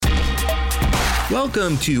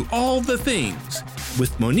Welcome to All the Things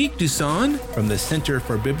with Monique Duson from the Center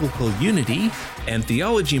for Biblical Unity and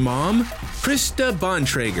Theology Mom, Krista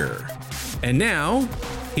Bontrager. And now,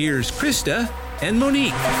 here's Krista and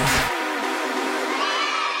Monique.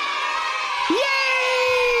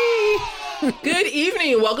 Yay! Good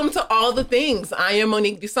evening. Welcome to All the Things. I am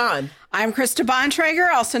Monique Duson. I'm Krista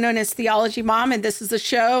Bontrager, also known as Theology Mom, and this is a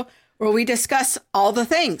show where we discuss all the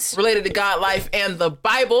things related to God, life, and the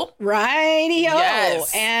Bible. Righty-o.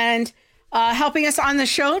 Yes. And helping us on the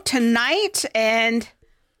show tonight and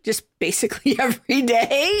just basically every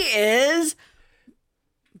day is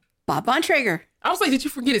Bob Bontrager. I was like, did you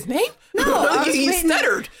forget his name? No, you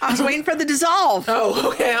stuttered. I was waiting for the dissolve.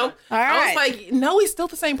 Oh, okay. All right. I was like, no, he's still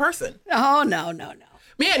the same person. Oh, no.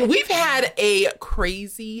 Man, we've had a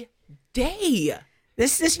crazy day.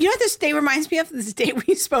 This, you know what this day reminds me of? This day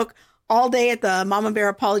we spoke all day at the Mama Bear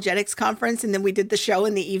Apologetics Conference, and then we did the show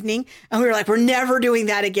in the evening, and we were like, we're never doing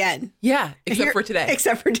that again. Yeah, except for today.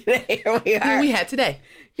 Except for today. Here we are. We had today.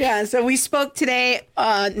 Yeah, so we spoke today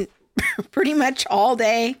pretty much all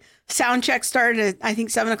day. Sound check started at, I think,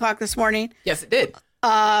 7 o'clock this morning. Yes, it did.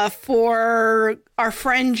 For our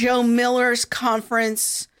friend Joe Miller's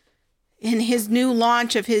conference in his new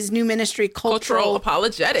launch of his new ministry, Cultural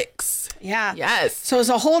Apologetics. Yeah. Yes. So it was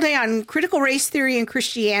a whole day on critical race theory and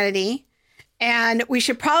Christianity. And we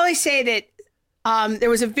should probably say that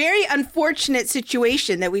there was a very unfortunate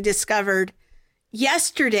situation that we discovered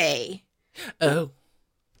yesterday. Oh,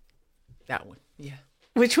 that one. Yeah.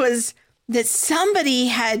 Which was that somebody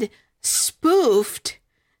had spoofed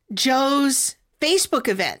Joe's Facebook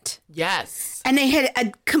event. Yes. And they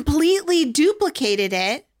had completely duplicated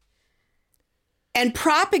it and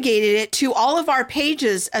propagated it to all of our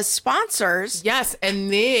pages as sponsors. Yes,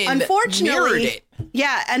 and then mirrored it.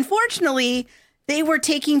 Yeah, unfortunately, they were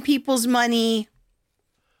taking people's money.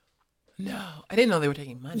 No, I didn't know they were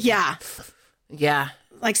taking money. Yeah. Yeah.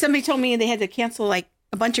 Like somebody told me they had to cancel like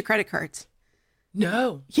a bunch of credit cards.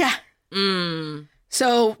 No. Yeah.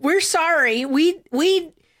 So we're sorry. We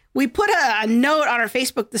put a note on our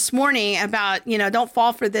Facebook this morning about, don't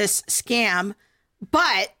fall for this scam.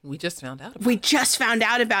 But we just found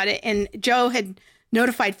out about it. And Joe had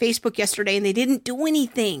notified Facebook yesterday and they didn't do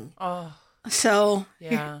anything. Oh. So,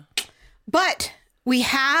 yeah. But we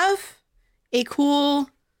have a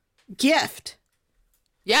cool gift.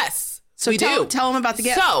 Yes. So we do. Tell them about the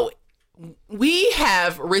gift. So we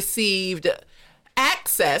have received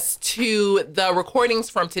access to the recordings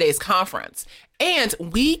from today's conference, and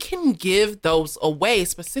we can give those away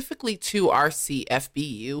specifically to our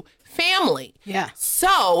CFBU family. Yeah.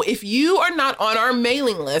 So if you are not on our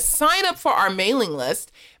mailing list, sign up for our mailing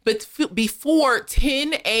list. But before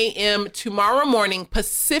 10 a.m. tomorrow morning,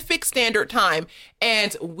 Pacific Standard Time,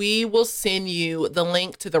 and we will send you the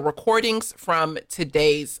link to the recordings from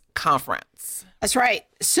today's conference. That's right.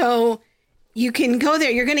 So you can go there.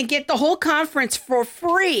 You're going to get the whole conference for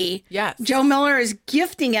free. Yes. Joe Miller is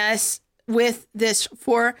gifting us with this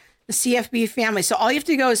for the CFB family. So all you have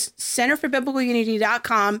to go is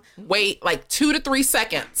centerforbiblicalunity.com. Wait like 2 to 3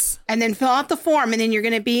 seconds. And then fill out the form. And then you're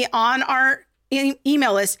going to be on our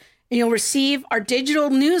email list. And you'll receive our digital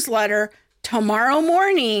newsletter tomorrow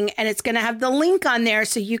morning. And it's going to have the link on there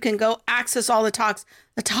so you can go access all the talks.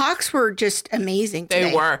 The talks were just amazing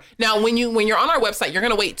today. They were. Now, when you're on our website, you're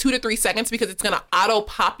going to wait 2 to 3 seconds because it's going to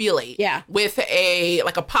auto-populate with a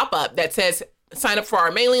pop-up that says, sign up for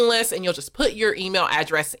our mailing list, and you'll just put your email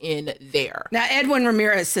address in there. Now, Edwin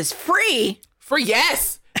Ramirez says free. Free,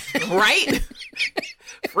 yes. Right?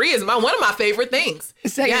 Free is one of my favorite things.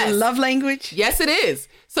 Is that your love language? Yes, it is.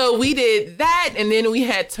 So we did that, and then we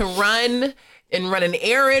had to run an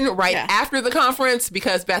errand after the conference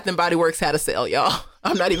because Bath & Body Works had a sale, y'all.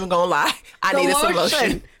 I'm not even going to lie. I needed some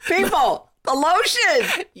lotion. People, the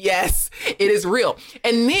lotion. Yes, it is real.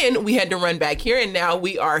 And then we had to run back here, and now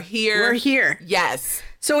we are here. We're here. Yes.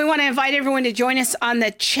 So we want to invite everyone to join us on the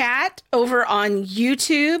chat over on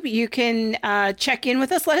YouTube. You can check in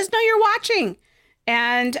with us. Let us know you're watching.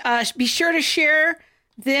 And be sure to share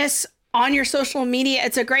this on your social media.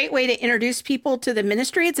 It's a great way to introduce people to the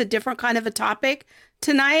ministry. It's a different kind of a topic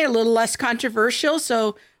tonight, a little less controversial.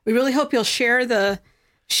 So we really hope you'll share the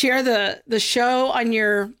show on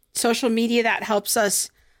your social media. That helps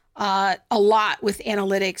us a lot with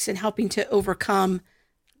analytics and helping to overcome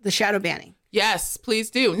the shadow banning. Yes, please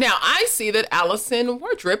do. Now, I see that Allison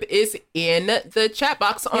Wardrop is in the chat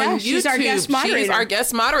box on YouTube. She's our guest moderator. She's our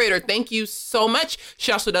guest moderator. Thank you so much.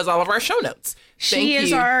 She also does all of our show notes. She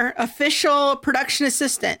is our official production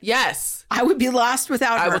assistant. Yes. I would be lost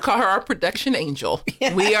without her. I would call her our production angel.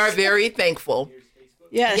 Yes. We are very thankful.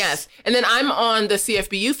 Yes. Yes. And then I'm on the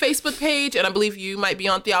CFBU Facebook page, and I believe you might be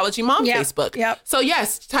on Theology Mom Facebook. Yep. So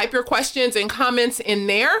yes, type your questions and comments in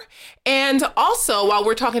there. And also, while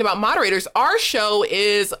we're talking about moderators, our show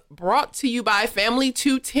is brought to you by Family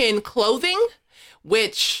 210 Clothing,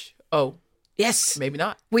 which, Yes. maybe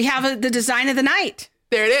not. We have the design of the night,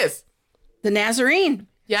 There it is. the Nazarene.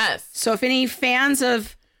 Yes. So if any fans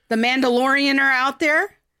of The Mandalorian are out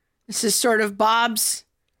there, this is sort of Bob's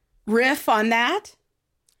riff on that.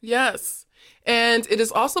 Yes. And it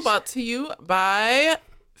is also brought to you by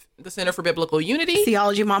the Center for Biblical Unity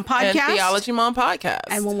Theology Mom Podcast. and Theology Mom Podcast.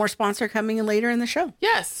 And one more sponsor coming in later in the show.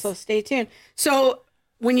 Yes. So stay tuned. So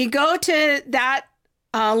when you go to that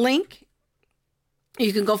link,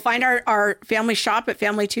 you can go find our family shop at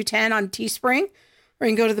Family 210 on Teespring, or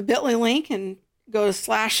you can go to the bit.ly link and go to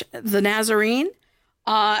 /the Nazarene.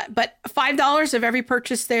 But $5 of every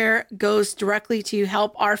purchase there goes directly to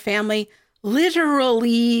help our family,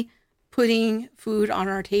 literally putting food on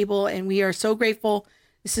our table. And we are so grateful.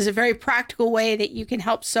 This is a very practical way that you can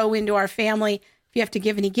help sow into our family. If you have to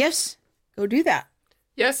give any gifts, go do that.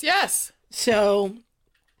 Yes, yes. So,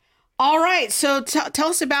 all right. So tell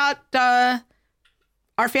us about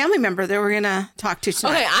our family member that we're going to talk to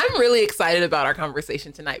tonight. Okay, I'm really excited about our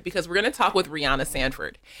conversation tonight because we're going to talk with Rihanna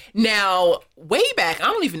Sanford. Now, way back, I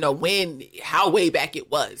don't even know how way back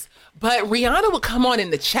it was, but Rihanna would come on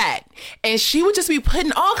in the chat and she would just be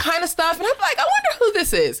putting all kind of stuff. And I'm like, I wonder who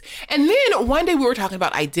this is. And then one day we were talking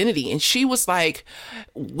about identity and she was like,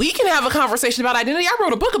 we can have a conversation about identity. I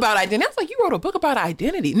wrote a book about identity. I was like, you wrote a book about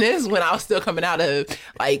identity. And this is when I was still coming out of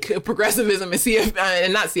like progressivism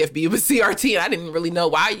and not CFB, but CRT. And I didn't really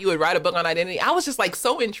know why you would write a book on identity. I was just like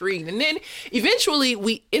so intrigued. And then eventually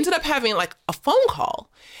we ended up having like a phone call.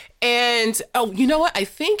 And, you know what? I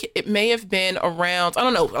think it may have been around, I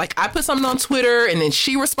don't know, like I put something on Twitter and then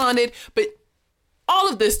she responded. But all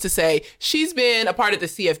of this to say, she's been a part of the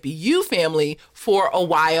CFBU family for a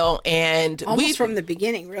while. And almost from the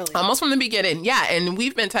beginning, really. Almost from the beginning, yeah. And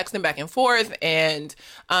we've been texting back and forth and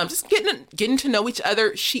just getting to know each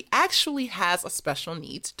other. She actually has a special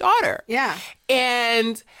needs daughter. Yeah.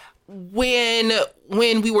 And when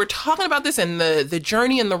we were talking about this and the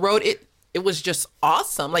journey and the road, it was just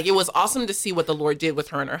awesome. Like, it was awesome to see what the Lord did with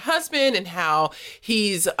her and her husband and how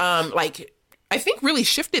he's, I think really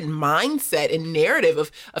shifted mindset and narrative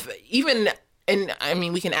of even, and I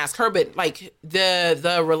mean, we can ask her, but like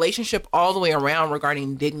the relationship all the way around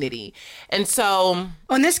regarding dignity. And so.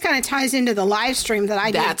 And this kind of ties into the live stream that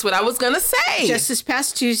I did. That's what I was going to say. Just this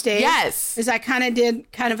past Tuesday. Yes. Is I kind of did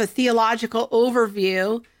kind of a theological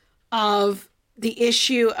overview of the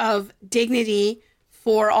issue of dignity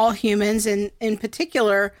for all humans, and in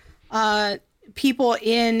particular, people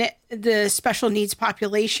in the special needs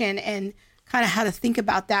population, and kind of how to think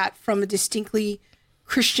about that from a distinctly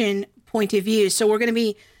Christian point of view. So we're going to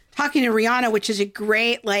be talking to Rihanna, which is a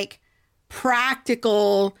great, like,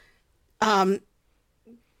 practical kind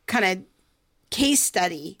of case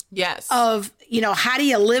study. Yes. Of, how do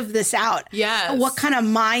you live this out? Yes. What kind of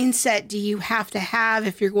mindset do you have to have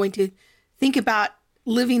if you're going to think about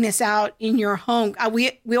living this out in your home?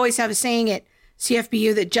 We always have a saying at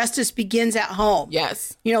CFBU that justice begins at home.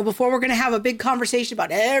 Yes. Before we're going to have a big conversation about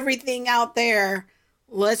everything out there,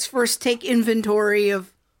 let's first take inventory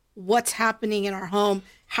of what's happening in our home.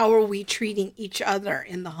 How are we treating each other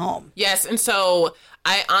in the home? Yes. And so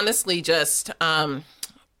I honestly just,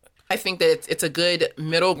 I think that it's a good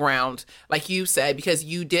middle ground, like you said, because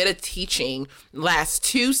you did a teaching last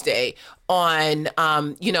Tuesday on,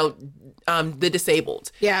 the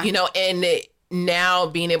disabled. Yeah. And now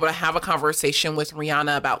being able to have a conversation with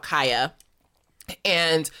Rihanna about Kaya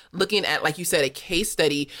and looking at, like you said, a case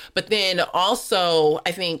study, but then also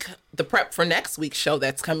I think the prep for next week's show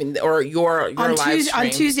that's coming, or your live stream. On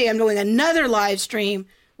Tuesday, I'm doing another live stream,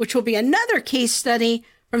 which will be another case study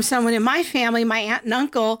from someone in my family, my aunt and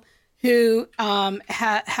uncle, who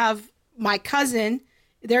have my cousin.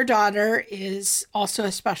 Their daughter is also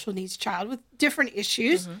a special needs child with different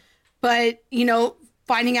issues, but,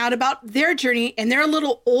 finding out about their journey, and they're a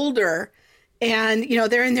little older, and,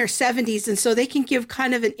 they're in their 70s. And so they can give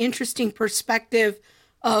kind of an interesting perspective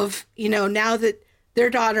of, now that their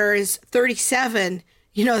daughter is 37,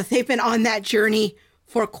 they've been on that journey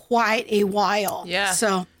for quite a while. Yeah.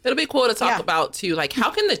 So it'll be cool to talk about too, like, how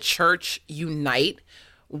can the church unite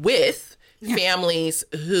with families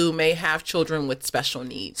who may have children with special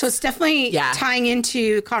needs? So it's definitely tying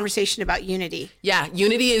into conversation about unity. Yeah.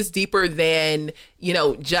 Unity is deeper than,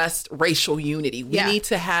 just racial unity. We need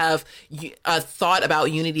to have a thought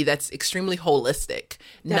about unity that's extremely holistic.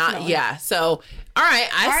 Definitely. So, all right.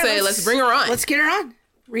 I say let's bring her on. Let's get her on.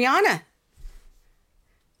 Rihanna.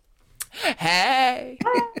 Hey.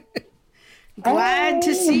 Glad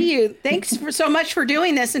to see you. Thanks so much for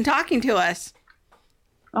doing this and talking to us.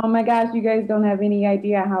 Oh my gosh, you guys don't have any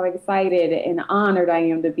idea how excited and honored I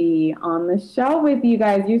am to be on the show with you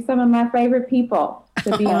guys. You're some of my favorite people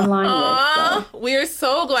to be online with. So. We're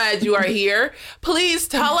so glad you are here. Please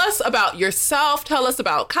tell us about yourself. Tell us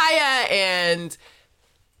about Kaya and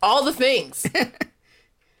all the things.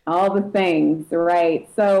 All the things, right.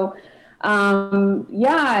 So,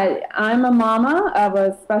 yeah, I'm a mama of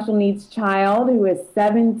a special needs child who is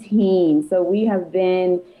 17. So we have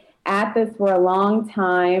been at this for a long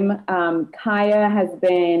time. Kaya has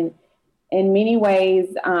been, in many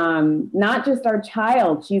ways, not just our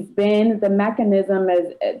child. She's been the mechanism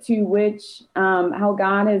to which how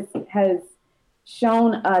God has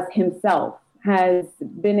shown us Himself, has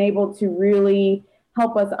been able to really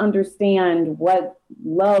help us understand what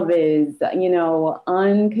love is,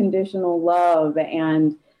 unconditional love.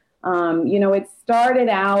 And, it started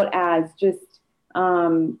out as just,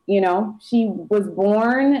 she was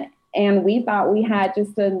born and we thought we had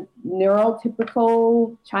just a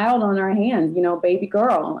neurotypical child on our hands, baby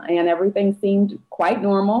girl, and everything seemed quite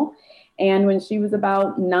normal. And when she was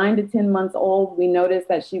about 9 to 10 months old, we noticed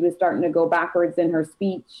that she was starting to go backwards in her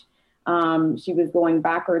speech. She was going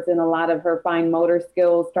backwards in a lot of her fine motor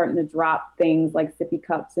skills, starting to drop things like sippy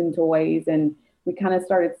cups and toys. And we kind of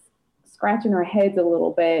started scratching our heads a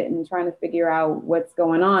little bit and trying to figure out what's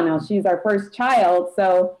going on. Now, she's our first child,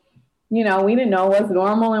 so, we didn't know what's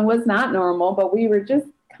normal and what's not normal, but we were just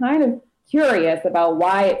kind of curious about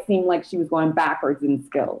why it seemed like she was going backwards in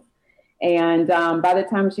skills. And by the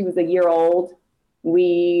time she was a year old,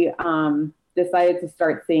 we decided to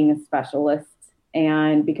start seeing a specialist.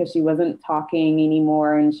 And because she wasn't talking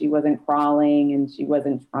anymore and she wasn't crawling and she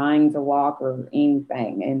wasn't trying to walk or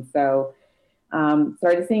anything. And so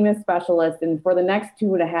started seeing a specialist. And for the next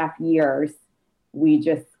 2.5 years, we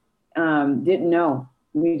just didn't know.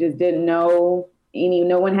 We just didn't know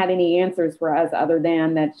no one had any answers for us other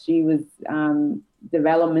than that she was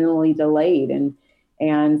developmentally delayed.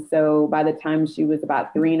 And so by the time she was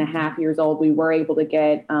about 3.5 years old, we were able to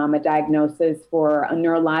get a diagnosis for a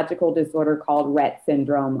neurological disorder called Rett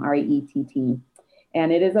syndrome, R-E-T-T.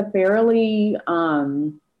 And it is a fairly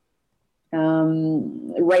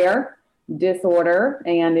rare disorder,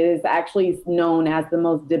 and it is actually known as the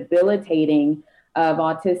most debilitating of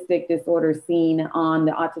autistic disorders seen on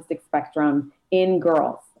the autistic spectrum in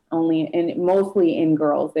girls. Mostly in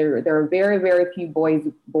girls. There are very, very few boys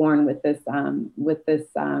born with this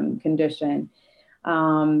condition.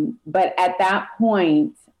 But at that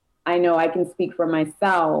point, I know I can speak for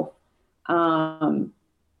myself. Lots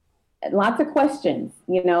of questions,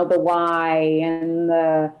 the why and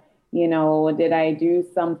the, did I do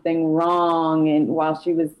something wrong? And while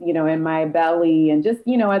she was, in my belly, and just,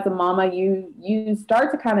 as a mama, you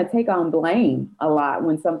start to kind of take on blame a lot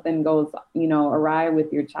when something goes, awry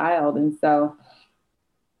with your child. And so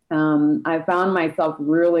I found myself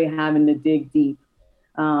really having to dig deep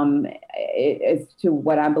as to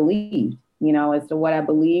what I believed, as to what I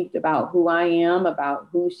believed about who I am, about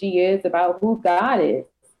who she is, about who God is.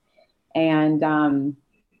 And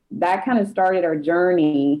that kind of started our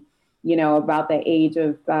journey, about the age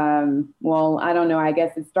of, I don't know, I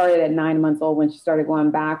guess it started at 9 months old when she started going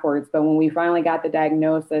backwards. But when we finally got the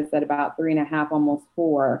diagnosis at about 3.5, almost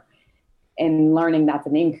 4, and learning that's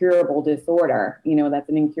an incurable disorder, that's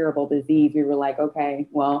an incurable disease, we were like, okay,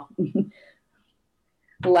 well,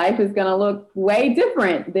 life is going to look way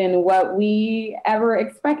different than what we ever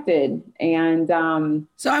expected. And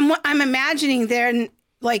so I'm imagining there,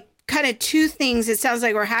 like, kind of two things it sounds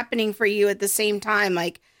like were happening for you at the same time.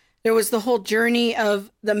 Like, there was the whole journey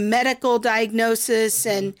of the medical diagnosis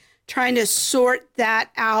and trying to sort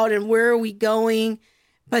that out and where are we going.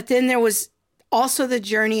 But then there was also the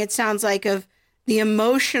journey, it sounds like, of the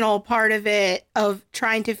emotional part of it, of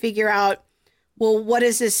trying to figure out, well, what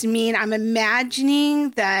does this mean? I'm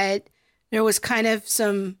imagining that there was kind of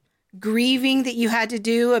some grieving that you had to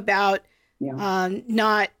do about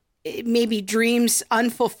not maybe dreams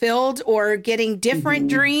unfulfilled or getting different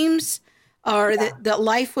dreams, or that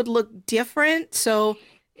life would look different. So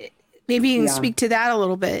maybe you can speak to that a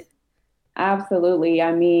little bit. Absolutely.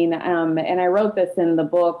 I mean, and I wrote this in the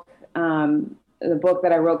book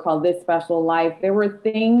that I wrote called This Special Life. There were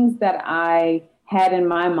things that I had in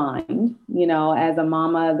my mind, as a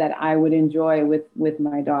mama, that I would enjoy with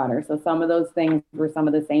my daughter. So some of those things were some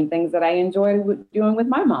of the same things that I enjoyed doing with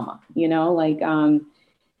my mama, like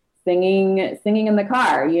singing in the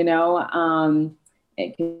car,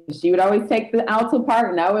 She would always take the alto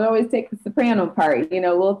part and I would always take the soprano part,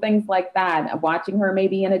 little things like that. Watching her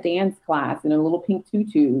maybe in a dance class in a little pink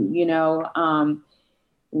tutu,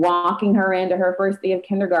 walking her into her first day of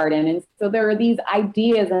kindergarten. And so there are these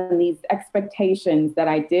ideas and these expectations that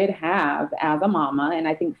I did have as a mama, and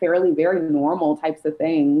I think fairly very normal types of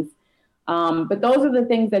things. But those are the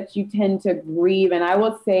things that you tend to grieve. And I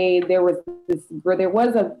will say there was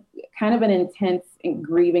a kind of an intense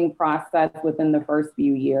grieving process within the first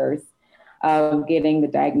few years of getting the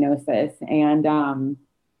diagnosis. And,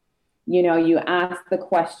 you ask the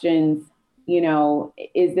questions,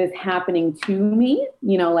 is this happening to me?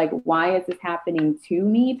 Like, why is this happening to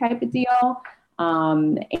me type of deal?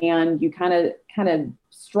 And you kind of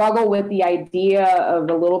struggle with the idea of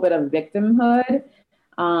a little bit of victimhood.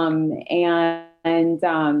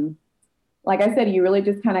 Like I said, you really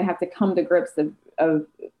just kind of have to come to grips of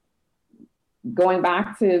going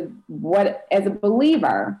back to what, as a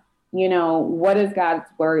believer, what does God's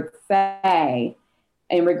word say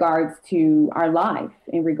in regards to our life,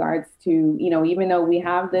 in regards to, even though we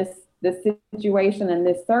have this situation and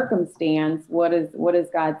this circumstance, what does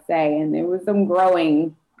God say? And there was some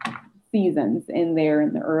growing seasons in there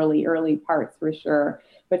in the early parts for sure.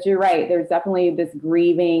 But you're right. There's definitely this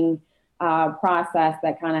grieving process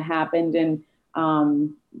that kind of happened, and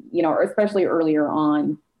especially earlier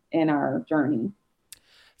on in our journey.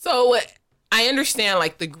 So I understand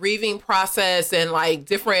like the grieving process and like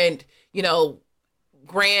different,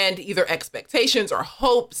 grand either expectations or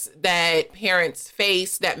hopes that parents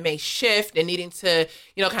face that may shift and needing to,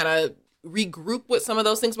 kind of regroup with some of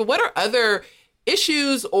those things. But what are other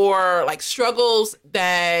issues or like struggles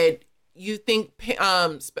that you think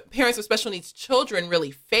parents of special needs children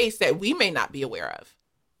really face that we may not be aware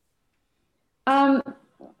of?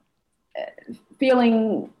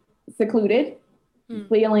 Feeling secluded,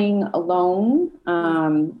 feeling alone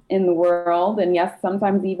in the world. And yes,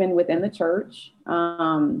 sometimes even within the church.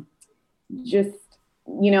 Just,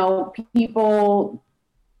 people,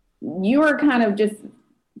 you are kind of just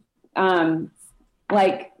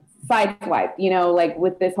like sideswiped, like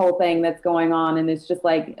with this whole thing that's going on. And it's just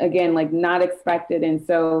like, again, like not expected. And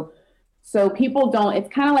so people don't,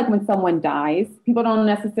 it's kind of like when someone dies, people don't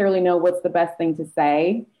necessarily know what's the best thing to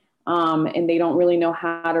say. And they don't really know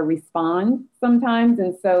how to respond sometimes.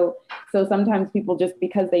 And so sometimes people, just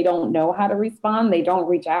because they don't know how to respond, they don't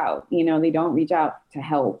reach out, they don't reach out to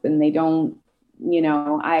help. And they don't,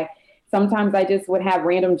 sometimes I just would have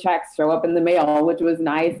random checks show up in the mail, which was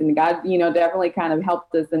nice. And God, definitely kind of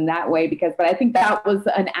helped us in that way but I think that was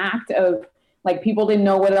an act of like, people didn't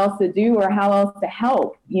know what else to do or how else to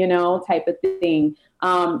help, type of thing.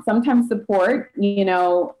 Sometimes support,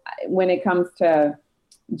 when it comes to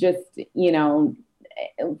just,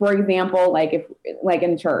 for example, like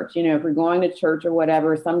in church, if we're going to church or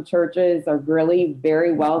whatever, some churches are really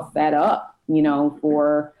very well set up,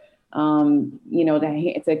 for,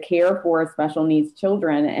 to care for special needs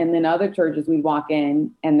children. And then other churches we walk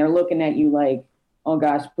in and they're looking at you like, oh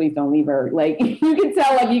gosh, please don't leave her. Like you can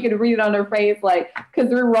tell, like you could read it on her face, like, cause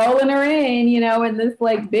we're rolling her in, in this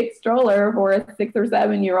like big stroller for a 6 or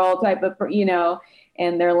 7 year old type of,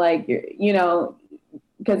 and they're like,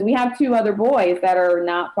 because we have 2 other boys that are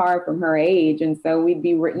not far from her age. And so we'd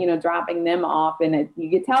be, dropping them off. And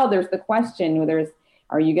you could tell there's the question,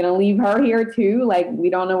 are you going to leave her here too? Like,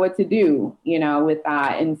 we don't know what to do, with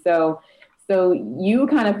that. And so you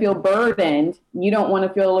kind of feel burdened. You don't want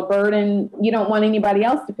to feel a burden. You don't want anybody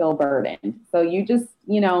else to feel burdened. So you just,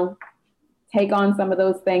 take on some of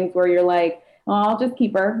those things where you're like, oh, I'll just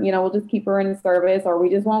keep her, we'll just keep her in service, or we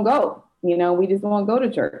just won't go, we just won't go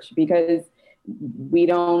to church because we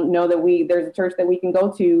don't know that there's a church that we can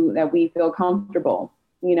go to that we feel comfortable,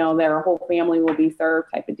 that our whole family will be served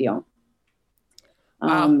type of deal.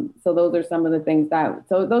 So those are some of the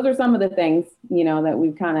things that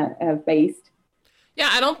we've kind of have faced. Yeah.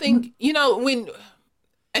 I don't think,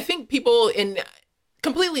 I think people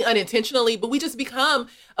completely unintentionally, but we just become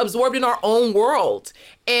absorbed in our own world.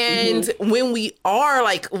 And when we are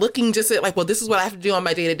like looking just at like, well, this is what I have to do on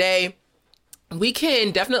my day to day, we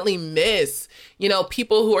can definitely miss,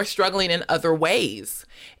 people who are struggling in other ways.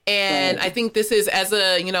 And right. I think this is as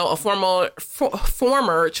a, a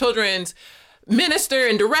former children's minister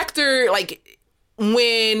and director, like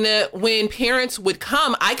when parents would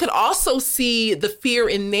come, I could also see the fear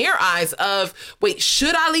in their eyes of, wait,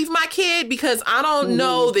 should I leave my kid? Because I don't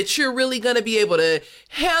know that you're really going to be able to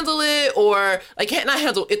handle it, or like not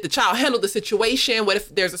handle it, the child handle the situation. What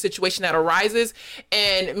if there's a situation that arises?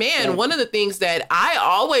 And man, one of the things that I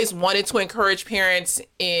always wanted to encourage parents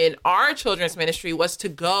in our children's ministry was to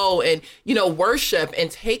go and, worship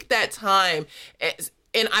and take that time.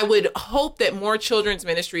 And I would hope that more children's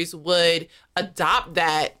ministries would adopt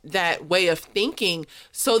that way of thinking,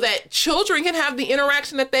 so that children can have the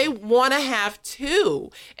interaction that they want to have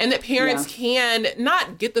too. And that parents can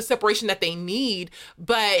not get the separation that they need,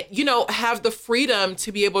 but, have the freedom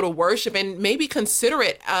to be able to worship and maybe consider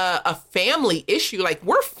it a family issue. Like,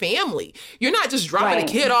 we're family. You're not just dropping a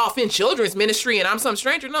kid off in children's ministry and I'm some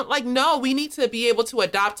stranger. No, we need to be able to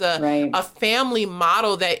adopt a family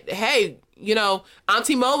model that, hey,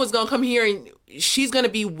 Auntie Mo is going to come here and she's going to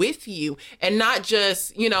be with you, and not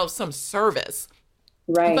just, some service.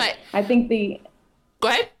 Right. But I think go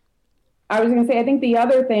ahead. I was going to say, I think the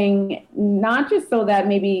other thing, not just so that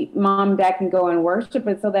maybe mom and dad can go and worship,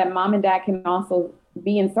 but so that mom and dad can also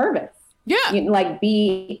be in service. Yeah. Like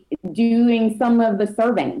be doing some of the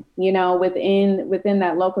serving, within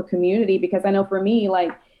that local community. Because I know for me,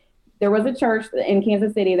 like, there was a church in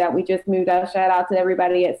Kansas City that we just moved out. Shout out to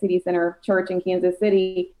everybody at City Center Church in Kansas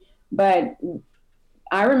City. But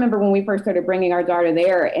I remember when we first started bringing our daughter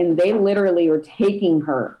there, and they literally were taking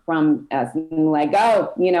her from us, and like,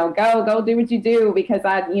 go do what you do. Because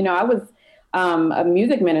I was a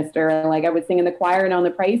music minister. Like, I would sing in the choir and on the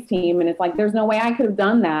praise team. And it's like, there's no way I could have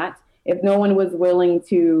done that if no one was willing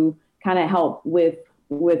to kind of help with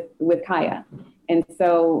Kaya. And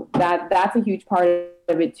so that's a huge part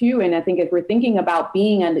of it too. And I think if we're thinking about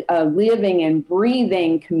being a living and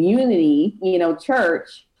breathing community,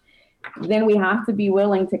 church, then we have to be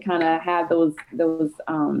willing to kind of have those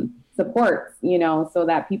supports, so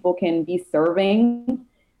that people can be serving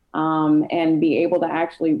and be able to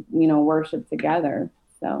actually, worship together.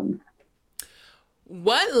 So.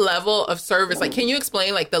 What level of service, like, can you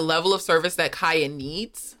explain like the level of service that Kaya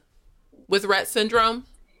needs with Rett syndrome?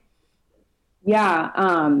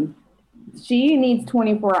 Yeah. She needs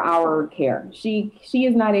 24-hour care. She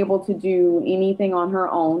is not able to do anything on her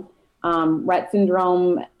own. Rett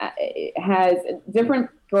syndrome has different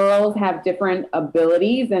girls have different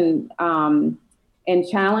abilities and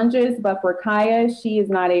challenges, but for Kaya, she is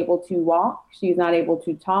not able to walk. She's not able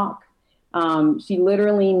to talk. She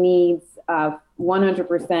literally needs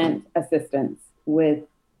 100% assistance with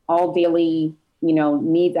all daily,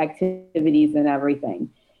 needs, activities, and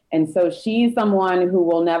everything. And so she's someone who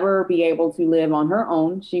will never be able to live on her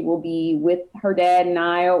own. She will be with her dad and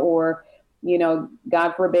I, or,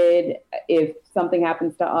 God forbid, if something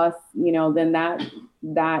happens to us, then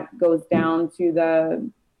that goes down to the,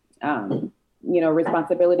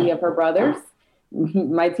 responsibility of her brothers.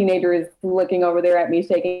 My teenager is looking over there at me,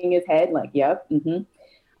 shaking his head like, yep. Mm-hmm.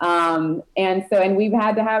 And we've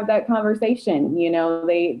had to have that conversation. They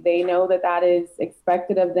know that is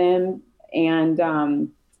expected of them.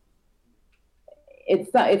 And,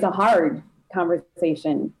 it's a hard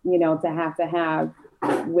conversation, to have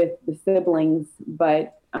with the siblings.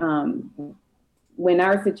 But when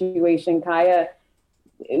our situation, Kaya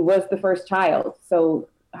was the first child, so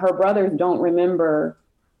her brothers don't remember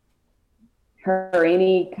her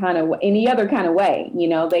any other kind of way.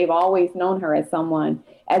 They've always known her as someone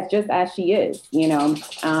as she is.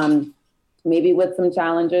 Maybe with some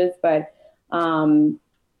challenges, but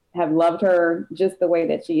have loved her just the way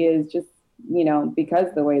that she is, just because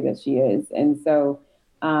the way that she is. And so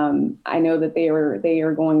I know that they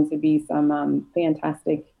are going to be some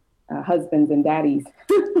fantastic husbands and daddies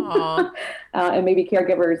and maybe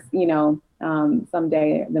caregivers,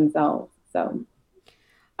 someday themselves. So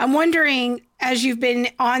I'm wondering, as you've been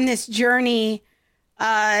on this journey,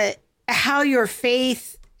 how your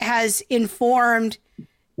faith has informed,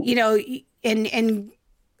 and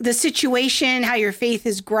the situation, how your faith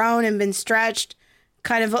has grown and been stretched.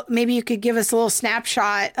 Kind of, maybe you could give us a little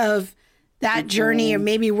snapshot of that journey, or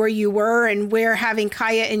maybe where you were and where having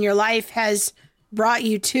Kaya in your life has brought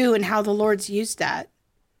you to, and how the Lord's used that.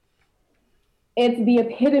 It's the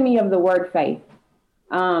epitome of the word faith.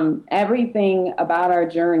 Everything about our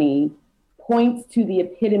journey points to the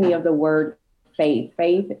epitome of the word faith.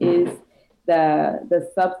 Faith is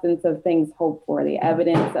the substance of things hoped for, the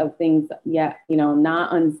evidence of things yet,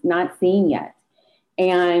 not seen yet.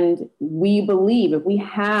 And we believe, if we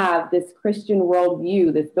have this Christian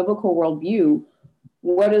worldview, this biblical worldview,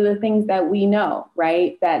 what are the things that we know,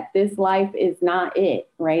 right? That this life is not it,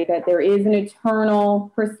 right? That there is an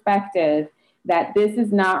eternal perspective that this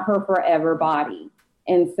is not her forever body.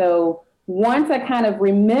 And so once I kind of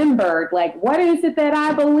remembered, like, what is it that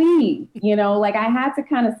I believe? You know, like I had to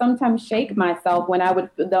kind of sometimes shake myself when I would,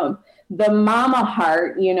 the mama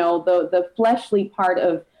heart, you know, the fleshly part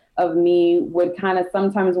of me would kind of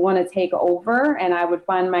sometimes want to take over, and I would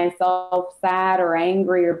find myself sad or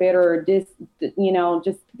angry or bitter or just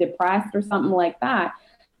depressed or something like that.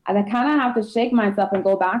 And I kind of have to shake myself and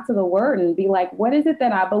go back to the word and be like, what is it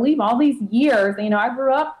that I believe? All these years, you know, I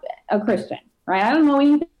grew up a Christian, right? I don't know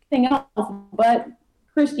anything else but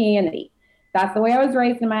Christianity. That's the way I was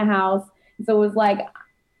raised in my house. So it was like,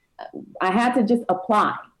 I had to just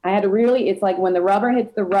apply. I had to really, it's like when the rubber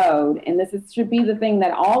hits the road, and should be the thing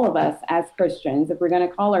that all of us as Christians, if we're going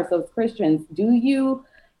to call ourselves Christians,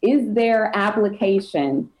 is there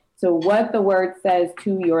application to what the word says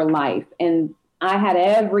to your life? And I had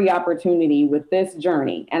every opportunity with this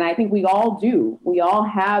journey. And I think we all do. We all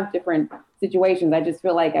have different situations. I just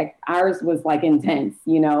feel like ours was like intense,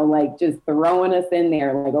 you know, like just throwing us in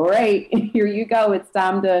there, like, all right, here you go. It's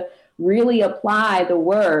time to really apply the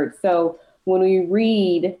word. So when we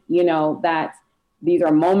read, you know, that these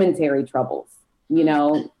are momentary troubles, you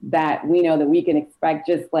know that we can expect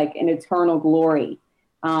just like an eternal glory.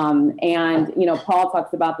 And, you know, Paul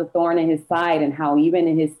talks about the thorn in his side and how even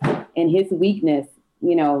in his weakness,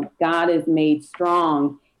 you know, God is made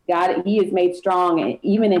strong. He is made strong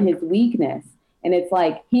even in his weakness. And it's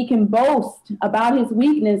like he can boast about his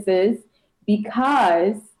weaknesses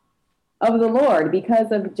because of the Lord,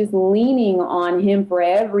 because of just leaning on him for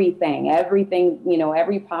everything, you know,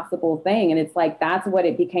 every possible thing. And it's like, that's what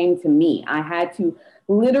it became to me. I had to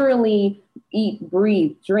literally eat,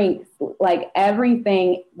 breathe, drink, like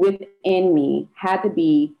everything within me had to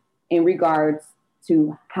be in regards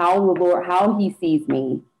to how he sees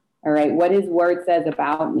me. All right. What his word says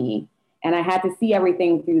about me. And I had to see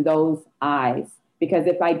everything through those eyes, because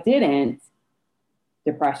if I didn't,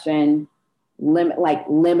 depression,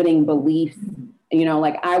 limiting beliefs, you know,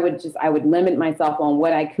 like I would limit myself on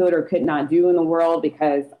what I could or could not do in the world,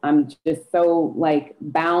 because I'm just so like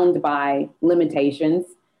bound by limitations,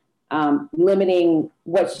 limiting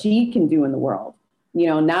what she can do in the world, you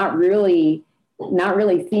know, not really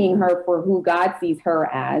seeing her for who God sees her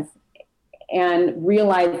as, and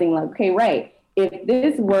realizing like, okay, right, if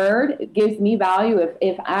this word gives me value,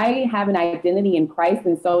 if I have an identity in Christ,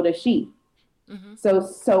 and so does she. Mm-hmm.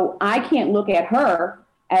 So I can't look at her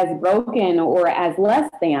as broken or as less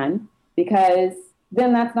than, because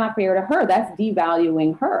then that's not fair to her. That's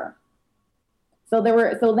devaluing her. So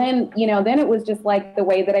then it was just like the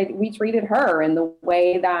way that we treated her, and the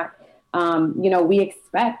way that, you know, we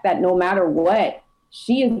expect that no matter what,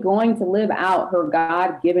 she is going to live out her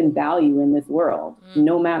God-given value in this world,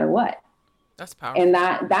 no matter what. That's powerful. And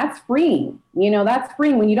that's freeing, you know, that's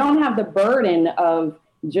freeing when you don't have the burden of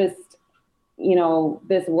just, you know,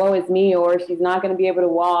 this woe is me, or she's not going to be able to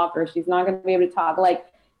walk, or she's not going to be able to talk, like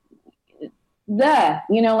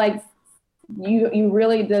you know, like you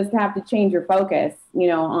really just have to change your focus, you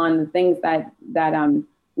know, on the things that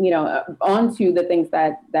you know, onto the things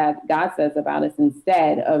that God says about us,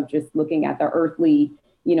 instead of just looking at the earthly,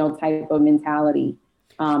 you know, type of mentality.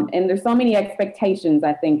 And there's so many expectations,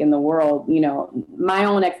 I think, in the world, you know, my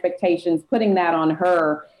own expectations, putting that on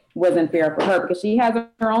her wasn't fair for her, because she has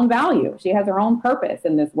her own value. She has her own purpose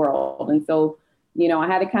in this world. And so, you know, I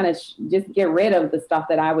had to kind of just get rid of the stuff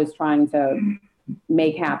that I was trying to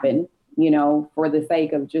make happen, you know, for the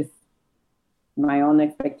sake of just my own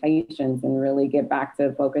expectations, and really get back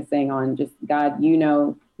to focusing on just God, you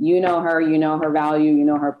know her value, you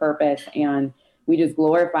know her purpose. And we just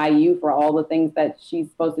glorify you for all the things that she's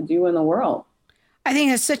supposed to do in the world. I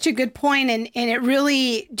think that's such a good point. And it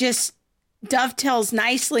really just dovetails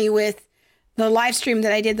nicely with the live stream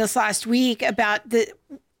that I did this last week about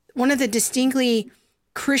one of the distinctly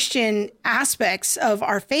Christian aspects of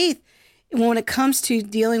our faith when it comes to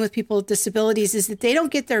dealing with people with disabilities is that they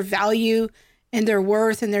don't get their value and their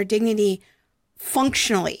worth and their dignity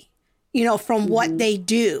functionally, you know, from what they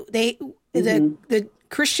do. The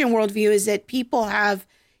Christian worldview is that people have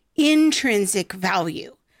intrinsic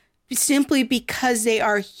value simply because they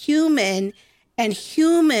are human, and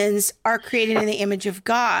humans are created in the image of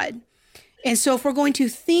God. And so if we're going to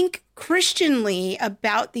think Christianly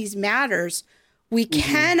about these matters, we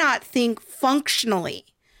cannot think functionally.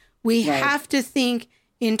 We have to think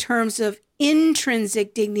in terms of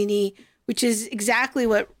intrinsic dignity, which is exactly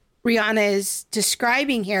what Rihanna is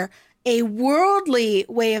describing here. A worldly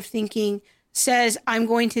way of thinking says, I'm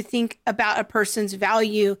going to think about a person's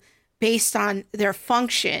value based on their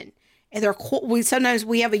function. And sometimes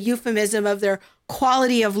we have a euphemism of their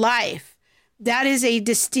quality of life. That is a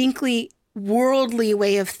distinctly worldly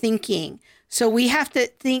way of thinking. So we have to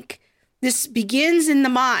think, this begins in the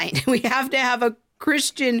mind. We have to have a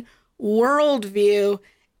Christian worldview,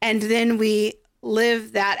 and then we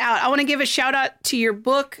live that out. I want to give a shout out to your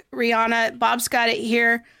book, Rihanna. Bob's got it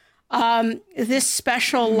here. This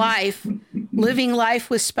Special Life, Living Life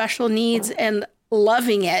with Special Needs and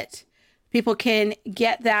Loving It. People can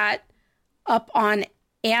get that up on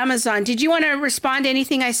Amazon. Did you want to respond to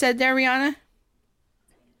anything I said there, Rihanna?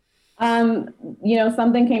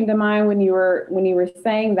 Something came to mind when you were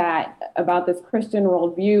saying that about this Christian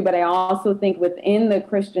worldview, but I also think within the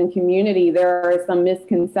Christian community, there are some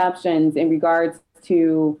misconceptions in regards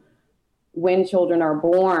to when children are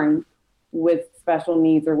born with special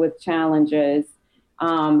needs or with challenges.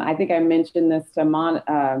 I think I mentioned this to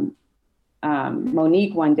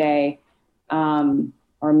Monique one day,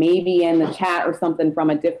 or maybe in the chat or something from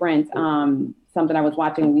a different, something I was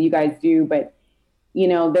watching you guys do, but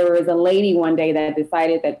there was a lady one day that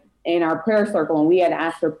decided that in our prayer circle, and we had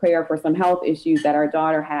asked her prayer for some health issues that our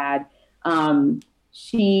daughter had,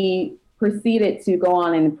 she proceeded to go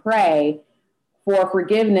on and pray for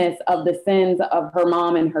forgiveness of the sins of her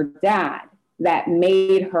mom and her dad that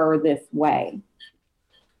made her this way.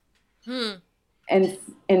 And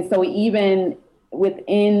so even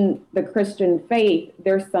within the Christian faith,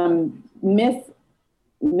 there's some misconceived,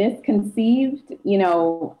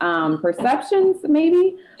 perceptions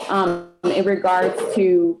maybe in regards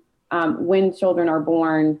to when children are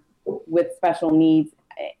born with special needs.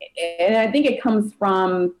 And I think it comes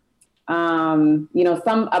from,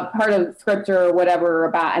 a part of scripture or whatever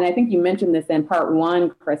about, and I think you mentioned this in part 1,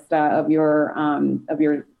 Krista, of your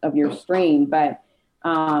stream, but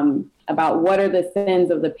about what are the sins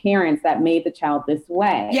of the parents that made the child this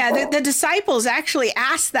way. Yeah, the disciples actually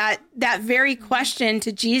asked that very question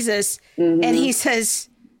to Jesus, and he says,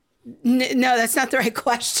 no, that's not the right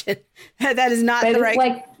question. That is not the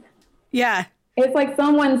right. Yeah. It's like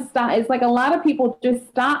someone stopped. It's like a lot of people just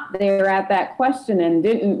stopped there at that question and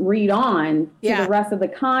didn't read on to the rest of the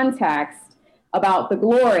context about the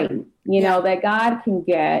glory, that God can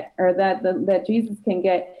get, or that Jesus can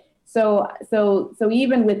get. So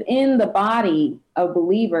even within the body of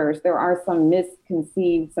believers, there are some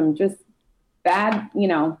misconceived, some just bad,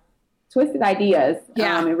 twisted ideas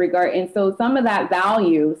in regard. And so some of that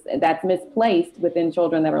value that's misplaced within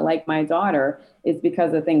children that are like my daughter is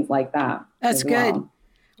because of things like that. That's good.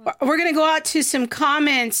 Well. We're going to go out to some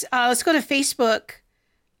comments. Let's go to Facebook.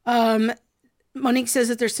 Monique says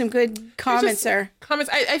that there's some good comments there. Comments.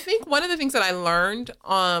 I think one of the things that I learned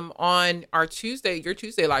on your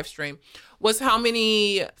Tuesday live stream was how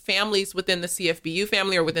many families within the CFBU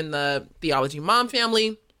family or within the Theology Mom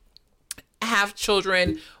family have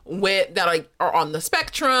children that are on the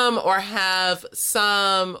spectrum or have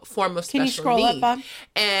some form of special need. Can you scroll up, Bob?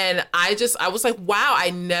 And I was like, wow, I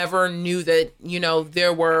never knew that,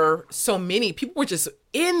 there were so many. People were just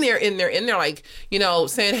in there, like,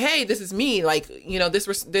 saying, hey, this is me. Like,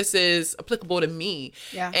 this is applicable to me.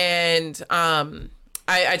 Yeah. And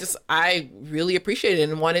I really appreciated it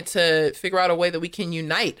and wanted to figure out a way that we can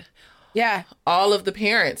unite all of the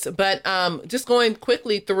parents. But just going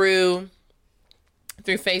quickly through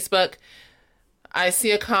Facebook, I see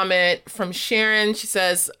a comment from Sharon. She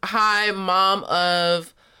says, hi, mom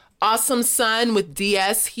of awesome son with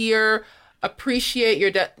DS here. Appreciate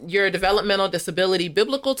your developmental disability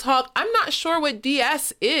biblical talk. I'm not sure what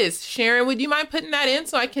DS is. Sharon, would you mind putting that in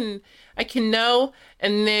so I can know?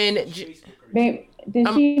 And then did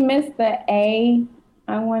she miss the A?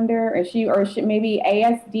 I wonder if she maybe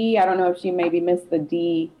ASD. I don't know if she maybe missed the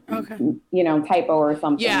D, typo or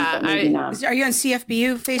something. Yeah, maybe not. Are you on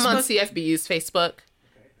CFBU Facebook? I'm on CFBU's Facebook.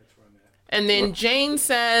 And then Jane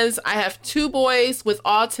says, I have 2 boys with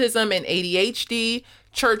autism and ADHD.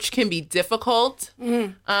 Church can be difficult.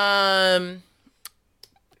 People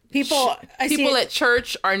at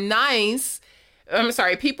church are nice. I'm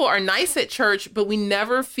sorry, people are nice at church, but we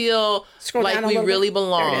never feel like we really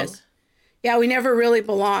belong. Yeah, we never really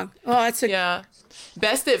belong. Oh, that's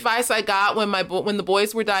Best advice I got when the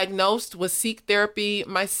boys were diagnosed was seek therapy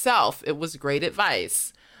myself. It was great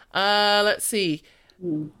advice. Let's see.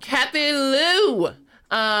 Kathy Lou.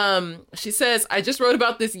 She says, I just wrote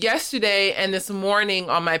about this yesterday and this morning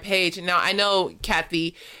on my page. Now, I know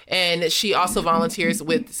Kathy, and she also volunteers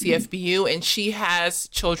with CFBU, and she has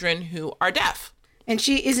children who are deaf. And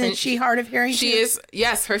she hard of hearing? She is,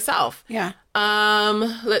 yes, herself. Yeah.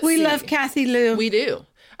 We love Kathy Lou. We do.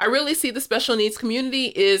 I really see the special needs community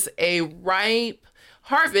is a ripe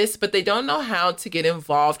harvest, but they don't know how to get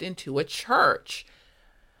involved into a church.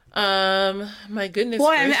 My goodness.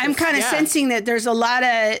 Boy, I'm kind of sensing that there's a lot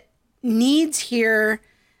of needs here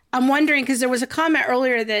I'm wondering, because there was a comment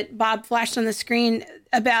earlier that Bob flashed on the screen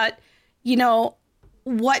about,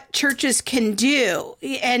 what churches can do.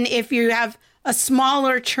 And if you have a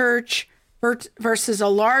smaller church versus a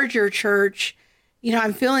larger church,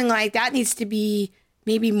 I'm feeling like that needs to be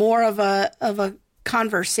maybe more of a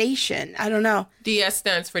conversation. I don't know. DS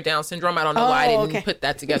stands for Down syndrome. I don't know why I didn't put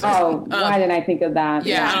that together. Why didn't I think of that?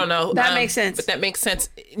 Yeah, I don't know. That makes sense. But that makes sense.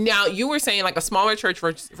 Now, you were saying like a smaller church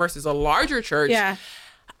versus a larger church. Yeah.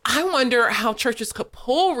 I wonder how churches could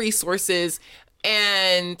pull resources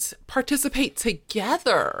and participate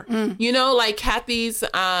together. Like Kathy's,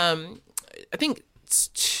 I think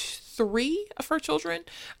 3 of her children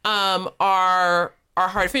are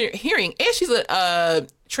hard of hearing, and she's a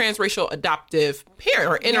transracial adoptive parent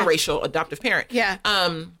or interracial adoptive parent. Yeah.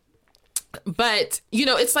 But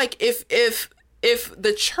it's like if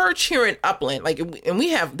the church here in Upland,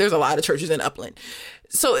 there's a lot of churches in Upland.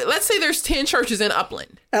 So let's say there's 10 churches in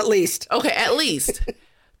Upland. At least. Okay, at least.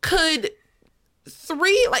 Could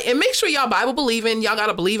 3, and make sure y'all Bible believing, y'all got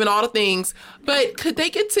to believe in all the things, but could they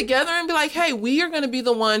get together and be like, hey, we are going to be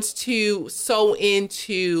the ones to sow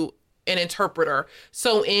into an interpreter,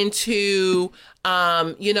 sow into,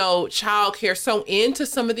 childcare, sow into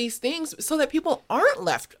some of these things so that people aren't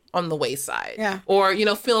left on the wayside or,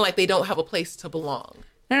 feeling like they don't have a place to belong.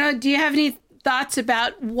 I don't know. Do you have any thoughts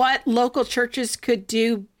about what local churches could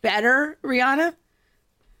do better, Rihanna?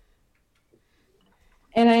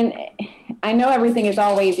 And I know everything is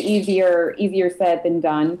always easier said than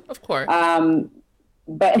done. Of course.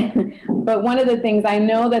 But one of the things, I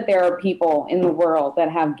know that there are people in the world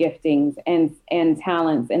that have giftings and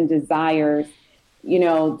talents and desires,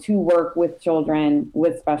 to work with children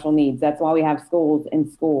with special needs. That's why we have schools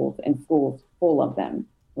full of them,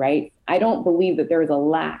 right? I don't believe that there is a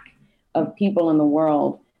lack of people in the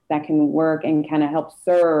world that can work and kind of help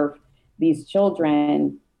serve these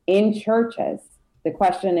children in churches. The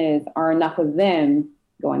question is, are enough of them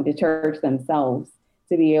going to church themselves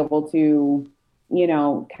to be able to,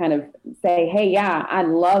 kind of say, hey, yeah, I'd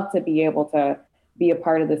love to be able to be a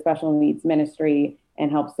part of the special needs ministry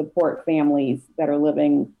and help support families that are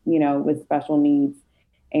living, with special needs.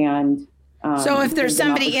 And so if there's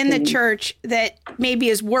somebody in the church that maybe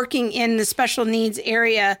is working in the special needs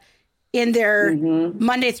area in their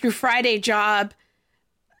Monday through Friday job,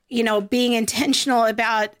 being intentional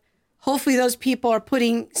about hopefully those people are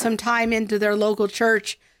putting some time into their local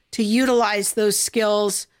church to utilize those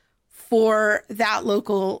skills for that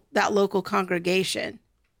local congregation.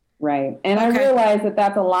 Right. And I realize that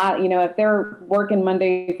that's a lot, if they're working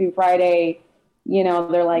Monday through Friday,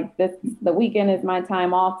 they're like, the weekend is my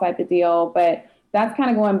time off type of deal. But that's kind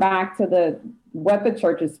of going back to what the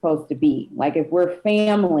church is supposed to be. Like if we're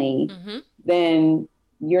family, then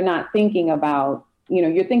you're not thinking about,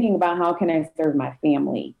 you're thinking about how can I serve my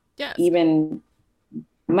family? Yes. Even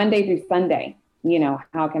Monday through Sunday,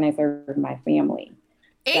 how can I serve my family?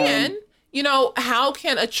 And, how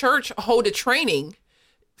can a church hold a training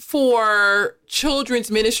for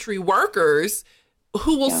children's ministry workers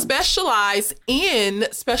who will specialize in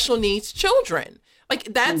special needs children?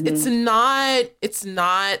 Like that's, it's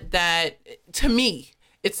not that, to me,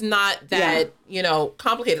 it's not that,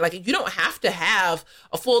 complicated. Like you don't have to have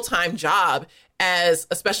a full-time job as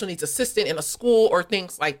a special needs assistant in a school or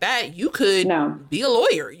things like that. You could be a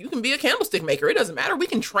lawyer. You can be a candlestick maker. It doesn't matter. We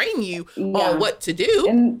can train you on what to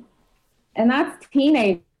do. And that's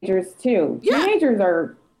teenagers too. Yeah. Teenagers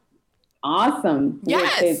are awesome with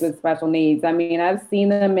kids with special needs. I mean, I've seen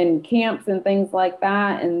them in camps and things like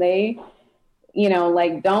that. And they,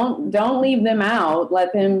 don't leave them out.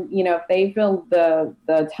 Let them, if they feel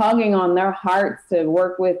the tugging on their hearts to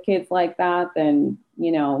work with kids like that, then,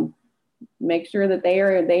 make sure that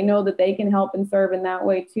they know that they can help and serve in that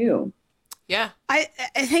way too. Yeah. I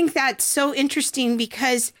think that's so interesting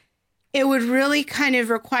because it would really kind of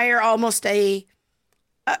require almost a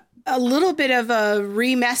little bit of a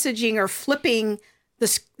remessaging or flipping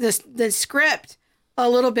the script a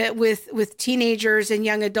little bit with teenagers and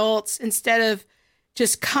young adults, instead of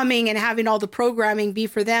just coming and having all the programming be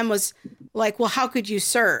for them, was like, well, how could you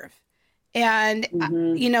serve? And,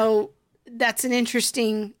 that's an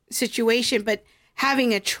interesting situation, but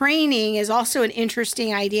having a training is also an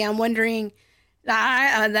interesting idea. I'm wondering, now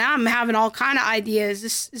I'm having all kind of ideas.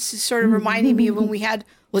 This is sort of reminding me of when we had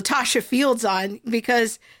Latasha Fields on,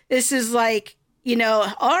 because this is like,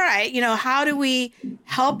 all right, how do we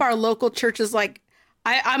help our local churches? Like,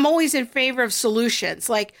 I'm always in favor of solutions.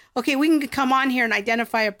 Like, okay, we can come on here and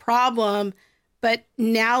identify a problem, but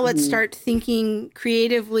now let's start thinking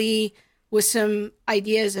creatively with some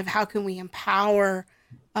ideas of how can we empower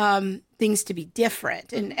things to be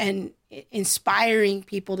different and inspiring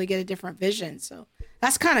people to get a different vision. So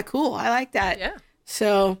that's kind of cool. I like that. Yeah.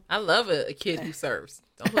 So I love a kid who serves.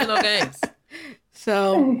 Don't play no games.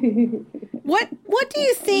 So what do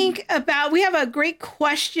you think about, we have a great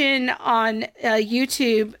question on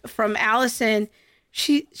YouTube from Allison.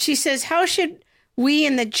 She says, how should we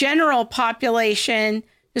in the general population,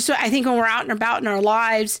 just I think when we're out and about in our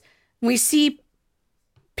lives, we see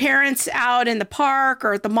parents out in the park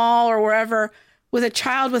or at the mall or wherever with a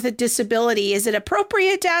child with a disability, is it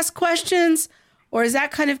appropriate to ask questions, or is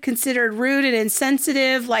that kind of considered rude and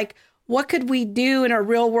insensitive? Like, what could we do in a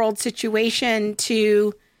real world situation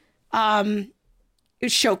to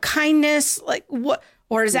show kindness? Like what,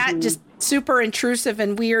 or is that just super intrusive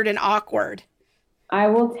and weird and awkward? I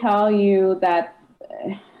will tell you that,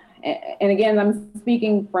 and again, I'm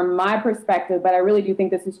speaking from my perspective, but I really do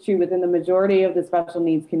think this is true within the majority of the special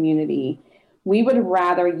needs community. We would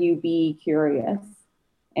rather you be curious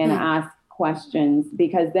and ask questions,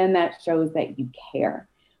 because then that shows that you care.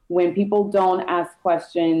 When people don't ask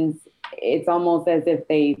questions, it's almost as if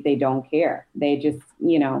they don't care. They just,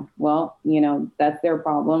 that's their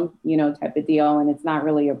problem, type of deal. And it's not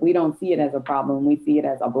really, we don't see it as a problem. We see it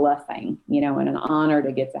as a blessing, and an honor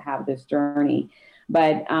to get to have this journey.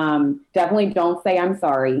 But definitely don't say, I'm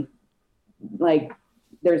sorry.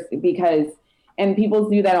 And people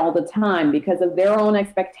do that all the time because of their own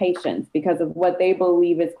expectations, because of what they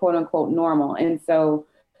believe is quote unquote normal. And so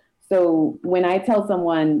when I tell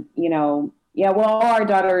someone, our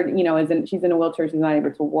daughter, she's in a wheelchair, she's not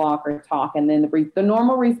able to walk or talk. And then the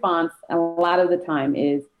normal response a lot of the time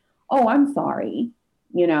is, oh, I'm sorry,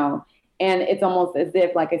 and it's almost as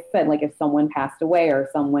if, like I said, like if someone passed away or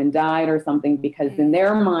someone died or something, because in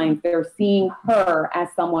their minds, they're seeing her as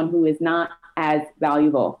someone who is not as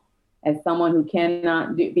valuable, as someone who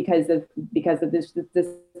cannot do because of this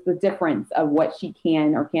the difference of what she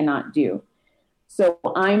can or cannot do. So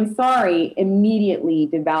I'm sorry immediately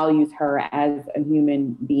devalues her as a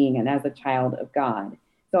human being and as a child of God.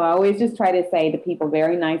 So I always just try to say to people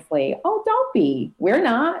very nicely, oh, don't be, we're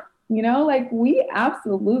not, we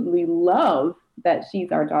absolutely love that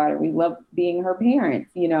she's our daughter. We love being her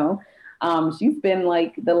parents, she's been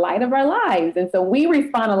like the light of our lives. And so we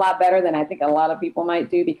respond a lot better than I think a lot of people might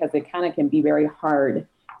do, because it kind of can be very hard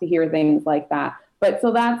to hear things like that. But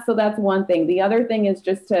so that's one thing. The other thing is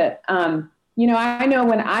just to, I know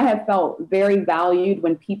when I have felt very valued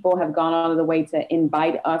when people have gone out of the way to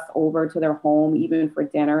invite us over to their home, even for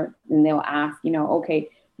dinner, and they'll ask, okay,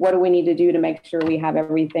 what do we need to do to make sure we have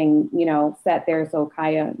everything, set there so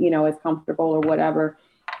Kaya, is comfortable or whatever.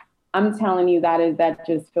 I'm telling you, that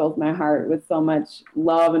just fills my heart with so much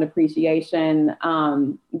love and appreciation,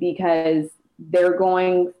 because they're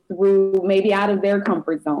going through maybe out of their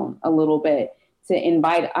comfort zone a little bit to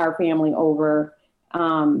invite our family over.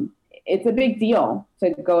 It's a big deal to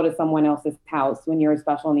go to someone else's house when you're a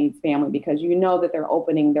special needs family, because that they're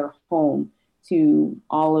opening their home to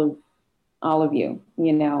all of you,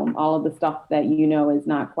 all of the stuff that is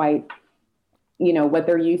not quite what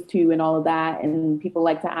they're used to and all of that. And people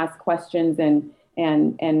like to ask questions and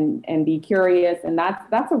be curious. And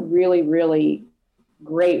that's a really, really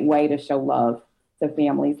great way to show love to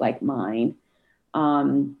families like mine.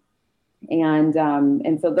 And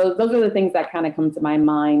so those are the things that kind of come to my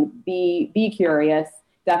mind. Be curious,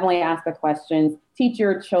 definitely ask the questions, teach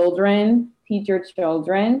your children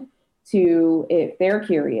to, if they're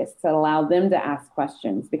curious, to allow them to ask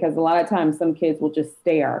questions, because a lot of times some kids will just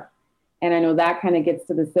stare. And I know that kind of gets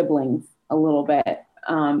to the siblings a little bit.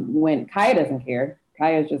 When Kaya doesn't care,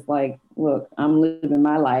 Kaya's just like, look, I'm living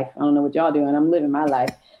my life. I don't know what y'all doing. I'm living my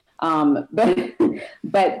life. But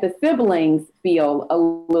the siblings feel a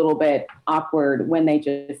little bit awkward when they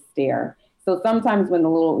just stare. So sometimes when the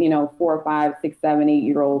little, 4, 5, 6, 7,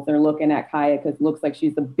 8-year-olds are looking at Kaya, because it looks like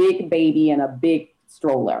she's a big baby in a big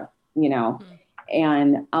stroller,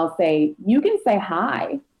 and I'll say, you can say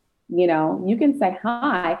hi. You can say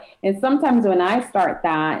hi. And sometimes when I start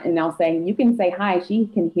that and they'll say, you can say hi, she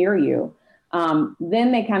can hear you.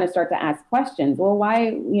 Then they kind of start to ask questions. Well,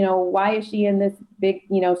 why is she in this big,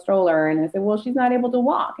 stroller? And I said, well, she's not able to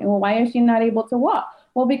walk. And well, why is she not able to walk?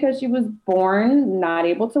 Well, because she was born not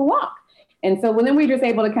able to walk. And so then we're just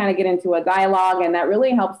able to kind of get into a dialogue, and that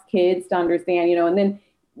really helps kids to understand, and then,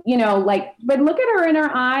 but look at her in her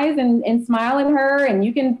eyes and smile at her, and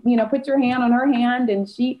you can, put your hand on her hand, and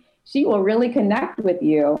she will really connect with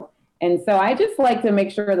you. And so I just like to make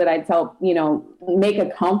sure that I tell, make a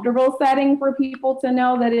comfortable setting for people to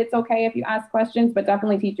know that it's okay if you ask questions, but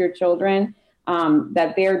definitely teach your children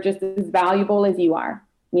that they're just as valuable as you are.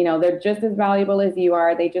 They're just as valuable as you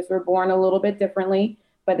are. They just were born a little bit differently,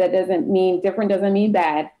 but that doesn't mean different doesn't mean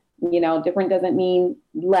bad. Different doesn't mean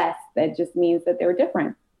less. That just means that they're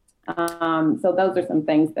different. So those are some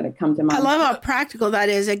things that have come to mind. I love how practical that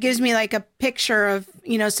is. It gives me like a picture of,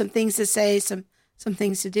 some things to say, some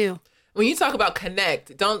things to do. When you talk about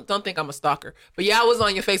connect, don't think I'm a stalker, but yeah, I was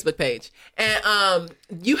on your Facebook page, and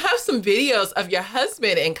you have some videos of your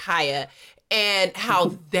husband and Kaya and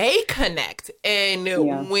how they connect. And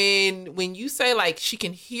when you say like she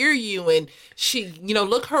can hear you and she,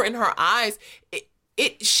 look her in her eyes,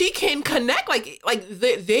 she can connect like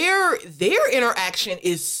their interaction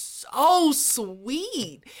is so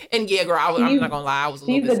sweet. And yeah, girl, I'm not gonna lie, I was a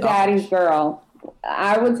little bit she's a daddy's girl.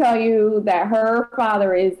 I would tell you that her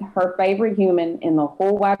father is her favorite human in the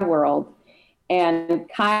whole wide world. And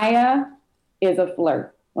Kaya is a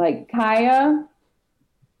flirt. Like, Kaya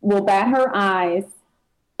will bat her eyes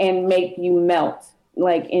and make you melt,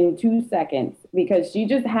 like, in 2 seconds, because she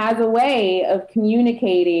just has a way of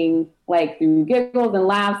communicating, like, through giggles and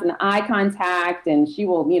laughs and eye contact. And she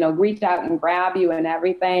will, reach out and grab you and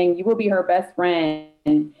everything. You will be her best friend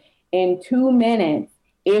in 2 minutes.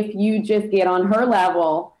 If you just get on her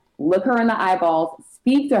level, look her in the eyeballs,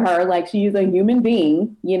 speak to her like she's a human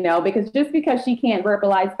being, because just because she can't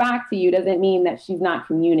verbalize back to you doesn't mean that she's not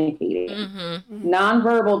communicating. Mm-hmm.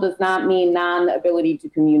 Nonverbal does not mean non-ability to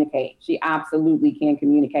communicate. She absolutely can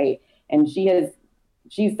communicate. And she's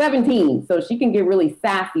 17, so she can get really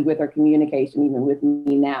sassy with her communication, even with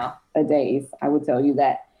me nowadays. I would tell you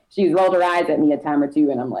that she's rolled her eyes at me a time or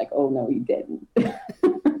two, and I'm like, oh, no, you didn't.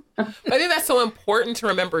 I think that's so important to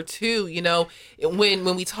remember too,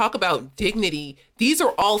 when we talk about dignity, these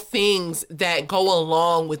are all things that go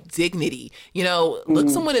along with dignity. Look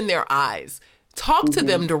someone in their eyes, talk to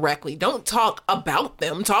them directly. Don't talk about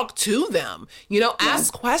them, talk to them,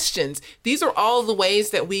 ask questions. These are all the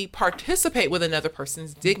ways that we participate with another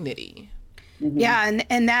person's dignity. Mm-hmm. Yeah.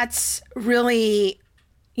 And that's really,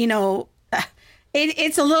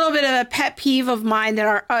 it's a little bit of a pet peeve of mine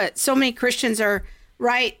that so many Christians are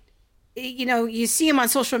right. You see them on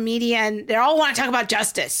social media and they all want to talk about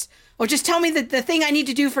justice, or just tell me the thing I need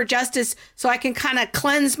to do for justice so I can kind of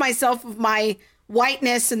cleanse myself of my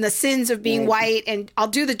whiteness and the sins of being white, and I'll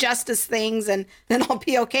do the justice things and then I'll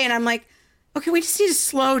be okay. And I'm like, okay, we just need to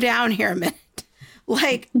slow down here a minute.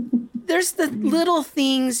 Like, there's the little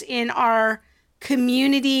things in our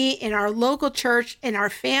community, in our local church, in our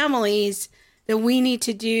families that we need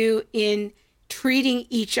to do in treating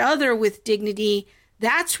each other with dignity.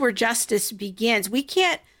 That's where justice begins. We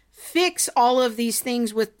can't fix all of these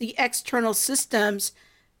things with the external systems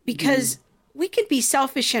because we could be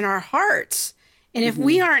selfish in our hearts. And if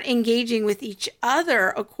we aren't engaging with each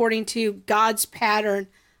other according to God's pattern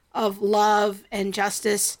of love and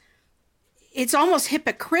justice, it's almost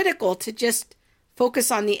hypocritical to just focus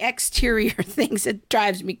on the exterior things. It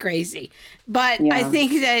drives me crazy. But I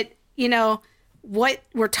think that, what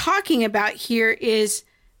we're talking about here is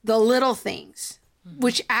the little things,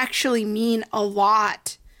 which actually mean a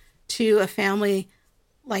lot to a family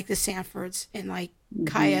like the Sanfords and like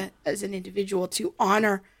Kaya as an individual, to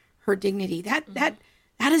honor her dignity. That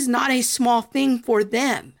is not a small thing for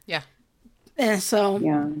them. Yeah. And so.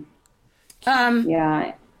 Yeah.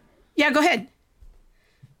 Yeah, go ahead.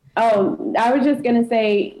 Oh, I was just going to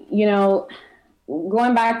say,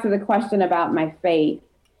 going back to the question about my faith.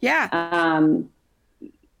 Yeah.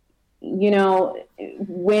 When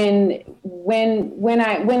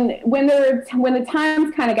the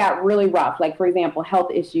times kind of got really rough, like, for example, health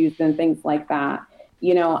issues and things like that,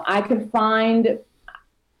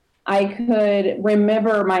 I could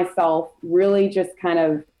remember myself really just kind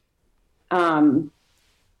of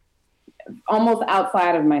almost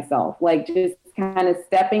outside of myself, like just kind of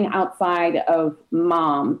stepping outside of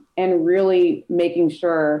mom and really making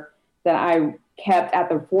sure that I kept at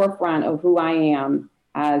the forefront of who I am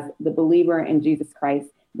as the believer in Jesus Christ,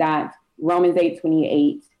 that Romans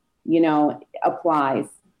 8:28, applies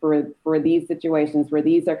for these situations, for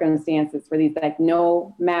these circumstances, for these, like,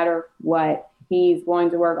 no matter what, he's going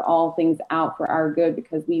to work all things out for our good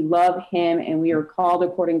because we love him and we are called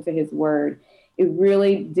according to his word. It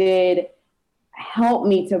really did help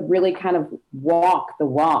me to really kind of walk the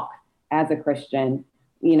walk as a Christian,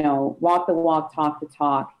 walk the walk, talk the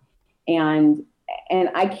talk. And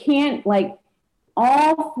I can't, like,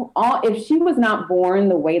 all if she was not born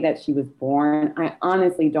the way that she was born, I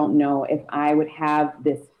honestly don't know if I would have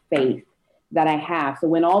this faith that I have. So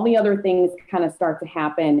when all the other things kind of start to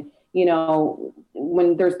happen,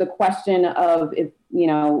 when there's the question of, if,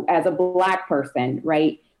 as a Black person,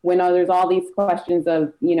 right? When there's all these questions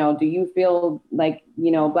of, do you feel like,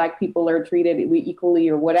 Black people are treated equally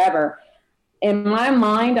or whatever? In my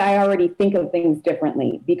mind, I already think of things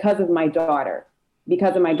differently because of my daughter.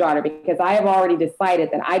 because of my daughter, because I have already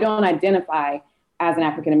decided that I don't identify as an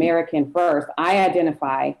African American first. I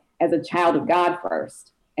identify as a child of God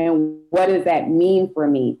first. And what does that mean for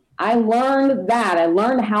me? I learned that. I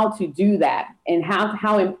learned how to do that, and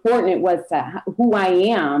how important it was to who I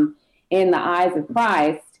am in the eyes of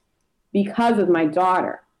Christ because of my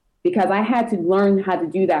daughter. Because I had to learn how to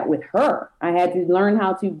do that with her. I had to learn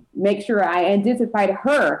how to make sure I identified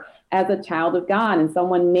her as a child of God and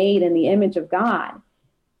someone made in the image of God.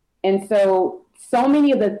 And so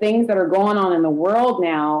many of the things that are going on in the world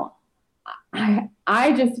now,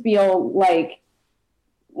 I just feel like,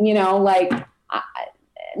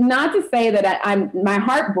 not to say that my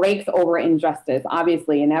heart breaks over injustice,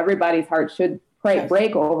 obviously, and everybody's heart should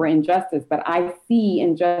break over injustice, but I see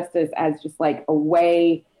injustice as just like a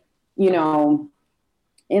way, and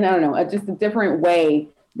I don't know, just a different way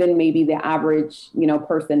than maybe the average,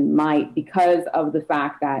 person might, because of the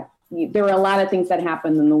fact that there are a lot of things that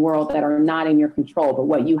happen in the world that are not in your control. But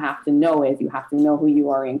what you have to know is you have to know who you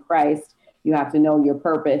are in Christ. You have to know your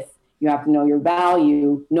purpose. You have to know your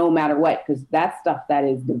value no matter what, because that's stuff that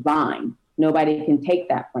is divine. Nobody can take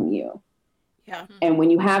that from you. Yeah. And when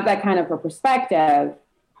you have that kind of a perspective,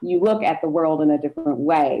 you look at the world in a different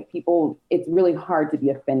way. It's really hard to be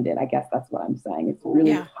offended. I guess that's what I'm saying. It's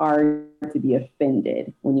really hard to be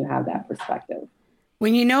offended when you have that perspective.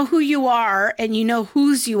 When you know who you are and you know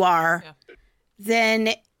whose you are,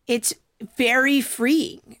 then it's very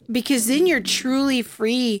freeing, because then you're truly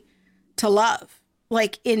free to love,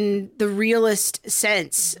 like in the realest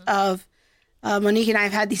sense of Monique and I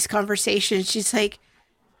have had these conversations. She's like,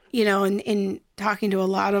 in talking to a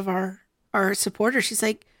lot of our supporters, she's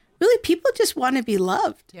like, really, people just want to be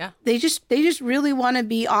loved. Yeah. They just really want to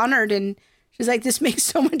be honored. And she's like, this makes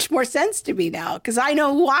so much more sense to me now, because I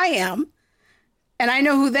know who I am and I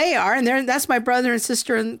know who they are. And that's my brother and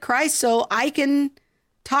sister in Christ. So I can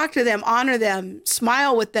talk to them, honor them,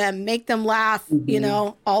 smile with them, make them laugh,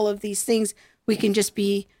 all of these things. We can just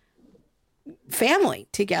be family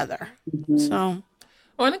together. Mm-hmm. So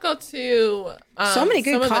I want to go to so many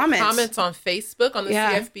good comments. The comments on Facebook, on the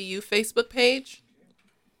CFBU Facebook page.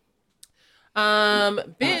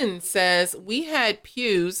 Ben says, we had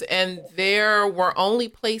pews and there were only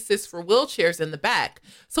places for wheelchairs in the back.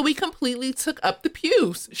 So we completely took up the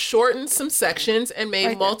pews, shortened some sections, and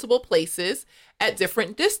made multiple places at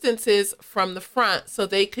different distances from the front so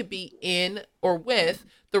they could be in or with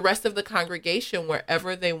the rest of the congregation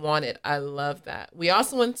wherever they wanted. I love that. We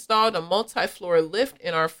also installed a multi-floor lift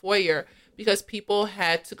in our foyer because people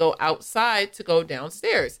had to go outside to go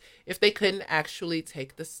downstairs if they couldn't actually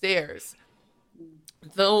take the stairs.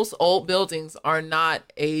 Those old buildings are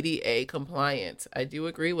not ADA compliant. I do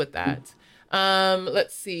agree with that.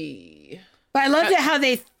 Let's see. But I loved how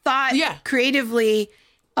they thought creatively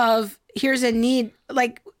of, here's a need.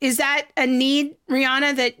 Like, is that a need,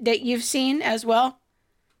 Rihanna, that you've seen as well?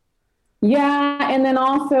 Yeah. And then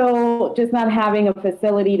also just not having a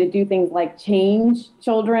facility to do things like change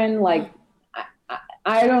children. Like,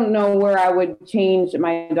 I don't know where I would change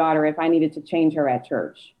my daughter if I needed to change her at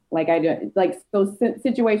church. Like, I do, like, those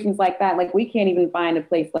situations like that, like, we can't even find a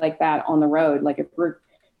place like that on the road. Like, if we're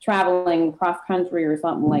traveling cross country or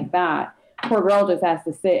something like that, poor girl just has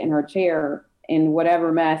to sit in her chair in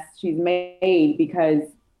whatever mess she's made, because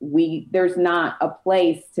there's not a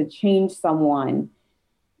place to change someone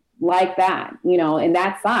like that, in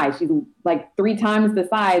that size. She's like 3 times the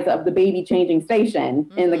size of the baby changing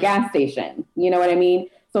station in the gas station. You know what I mean?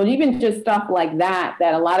 So even just stuff like that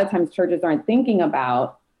a lot of times churches aren't thinking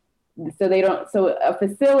about. So a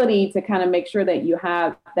facility to kind of make sure that you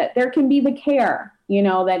have, that there can be the care,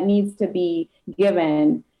 that needs to be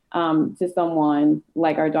given to someone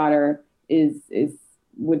like our daughter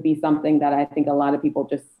would be something that I think a lot of people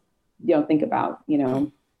just don't think about,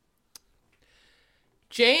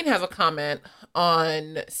 Jane has a comment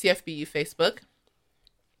on CFBU Facebook.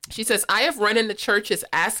 She says, I have run into churches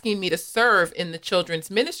asking me to serve in the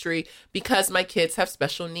children's ministry because my kids have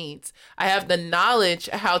special needs. I have the knowledge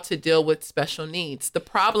how to deal with special needs. The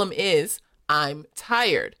problem is I'm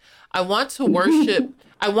tired. I want to worship.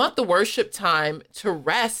 I want the worship time to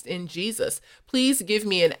rest in Jesus. Please give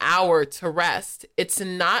me an hour to rest. It's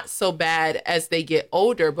not so bad as they get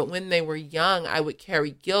older, but when they were young, I would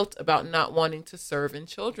carry guilt about not wanting to serve in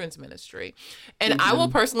children's ministry. And I will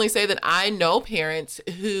personally say that I know parents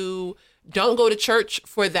who don't go to church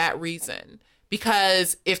for that reason,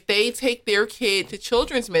 because if they take their kid to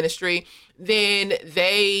children's ministry, then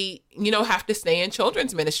they, have to stay in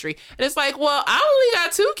children's ministry. And it's like, well, I only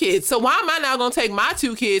got 2 kids. So why am I now going to take my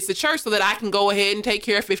 2 kids to church so that I can go ahead and take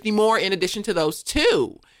care of 50 more in addition to those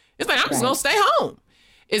 2? It's like, I'm just going to stay home.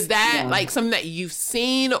 Is that like something that you've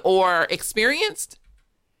seen or experienced?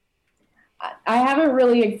 I haven't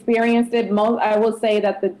really experienced it. I will say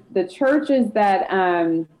that the churches that,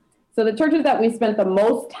 so the churches that we spent the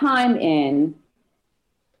most time in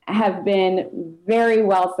have been very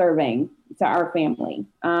well serving to our family.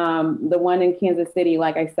 The one in Kansas City,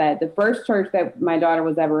 like I said, the first church that my daughter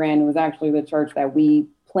was ever in was actually the church that we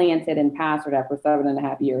planted and pastored at for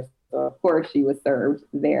 7.5 years. So of course she was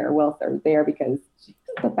well served there because she's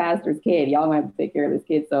the pastor's kid. Y'all gonna have to take care of this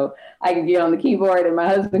kid so I can get on the keyboard and my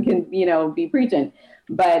husband can, be preaching.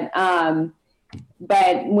 But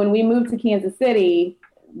when we moved to Kansas City,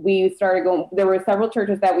 we started going, there were several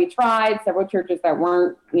churches that we tried, several churches that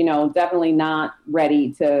weren't, definitely not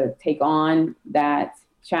ready to take on that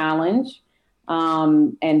challenge.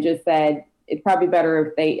 And just said, it'd probably be better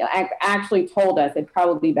if they actually told us it'd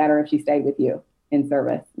probably be better if she stayed with you in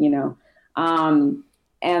service,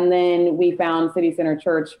 and then we found City Center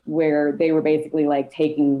Church where they were basically like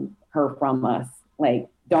taking her from us. Like,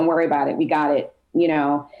 don't worry about it. We got it,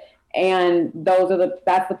 and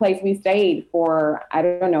that's the place we stayed for, I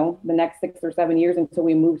don't know, the next 6 or 7 years until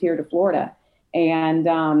we moved here to Florida. And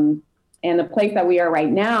the place that we are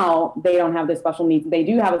right now, they don't have the special needs. They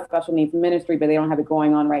do have a special needs ministry, but they don't have it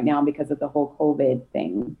going on right now because of the whole COVID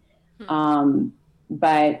thing.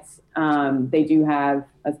 But they do have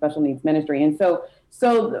a special needs ministry. And so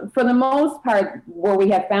for the most part, where we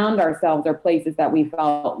have found ourselves are places that we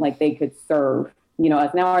felt like they could serve,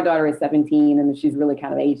 us. Now our daughter is 17 and she's really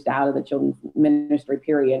kind of aged out of the children's ministry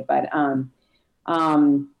period. But I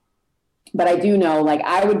do know, like,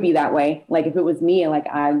 I would be that way. Like, if it was me, like,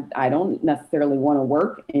 I don't necessarily want to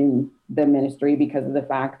work in the ministry because of the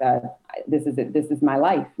fact that this is my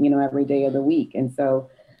life, every day of the week. And so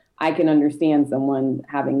I can understand someone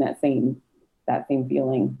having that same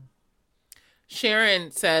feeling.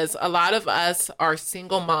 Sharon says, a lot of us are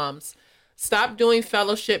single moms. Stopped doing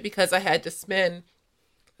fellowship because I had to spend,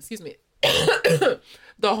 the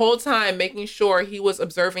whole time making sure he was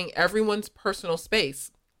observing everyone's personal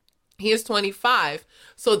space. He is 25,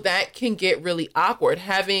 so that can get really awkward,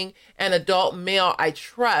 having an adult male I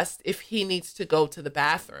trust if he needs to go to the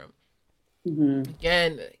bathroom. Mm-hmm.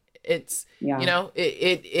 Again, it's,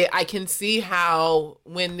 I can see how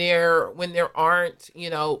when there aren't,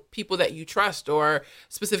 people that you trust or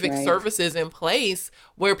specific services in place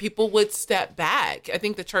where people would step back. I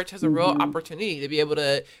think the church has a real opportunity to be able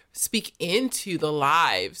to speak into the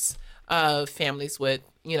lives of families with,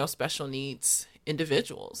 special needs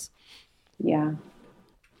individuals. Yeah.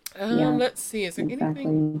 Let's see. Is there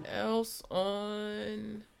anything else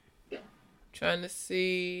on? Trying to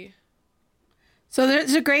see. So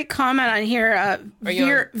there's a great comment on here.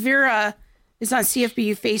 Vera is on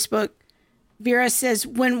CFBU Facebook. Vera says,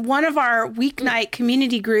 when one of our weeknight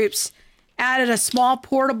community groups added a small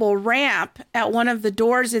portable ramp at one of the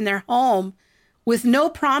doors in their home with no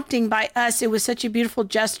prompting by us, it was such a beautiful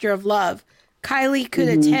gesture of love. Kylie could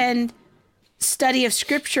attend study of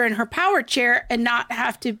scripture in her power chair and not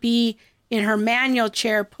have to be in her manual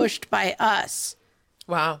chair pushed by us.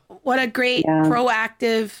 Wow. What a great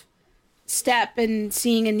proactive step in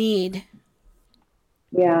seeing a need.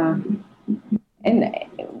 Yeah. And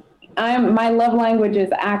my love language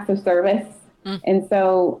is acts of service. And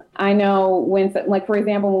so I know when, like, for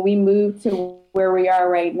example, when we moved to where we are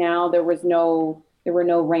right now, there were no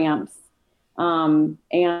ramps. And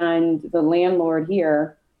the landlord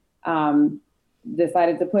here,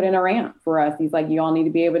 decided to put in a ramp for us. He's like, you all need to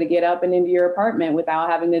be able to get up and into your apartment without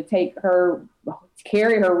having to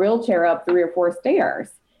carry her wheelchair up 3 or 4 stairs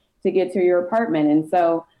to get to your apartment. And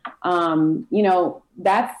so,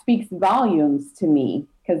 that speaks volumes to me,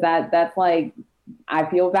 because that's like, I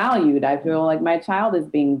feel valued. I feel like my child is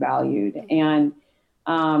being valued. And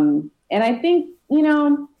I think,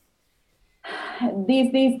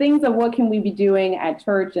 these things of what can we be doing at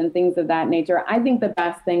church and things of that nature, I think the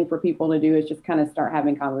best thing for people to do is just kind of start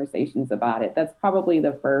having conversations about it. That's probably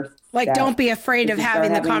the first step. Don't be afraid of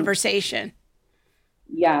having the conversation.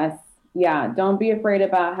 Yes. Yeah. Don't be afraid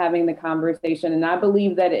about having the conversation. And I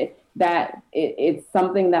believe that it's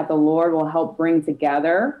something that the Lord will help bring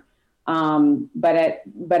together. But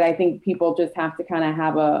I think people just have to kind of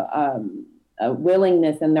have a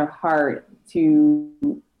willingness in their heart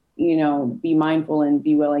to, be mindful and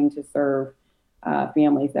be willing to serve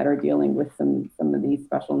families that are dealing with some of these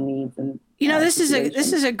special needs. And this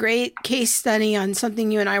is a great case study on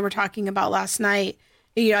something you and I were talking about last night.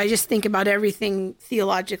 I just think about everything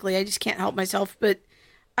theologically. I just can't help myself. But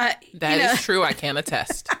that is true. I can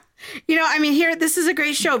attest. Here, this is a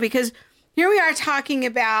great show because here we are talking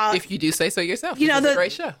about. If you do say so yourself, this is a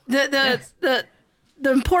great show.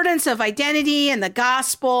 the importance of identity and the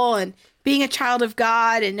gospel and being a child of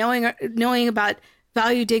God and knowing about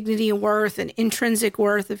value, dignity, and worth and intrinsic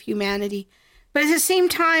worth of humanity. But at the same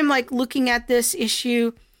time, like looking at this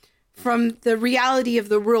issue from the reality of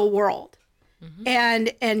the real world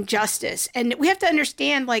and justice. And we have to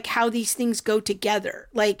understand like how these things go together.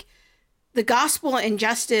 Like the gospel and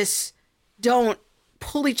justice don't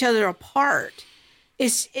pull each other apart.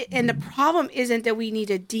 And the problem isn't that we need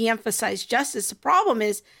to de-emphasize justice. The problem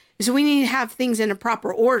is we need to have things in a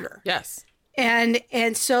proper order. Yes. And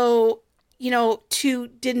so, to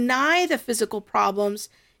deny the physical problems,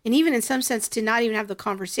 and even in some sense to not even have the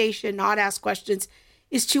conversation, not ask questions,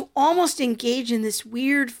 is to almost engage in this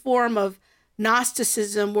weird form of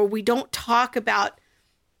Gnosticism where we don't talk about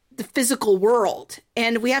the physical world.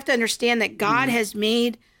 And we have to understand that God has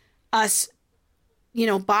made us,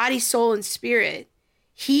 body, soul, and spirit.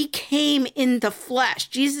 He came in the flesh.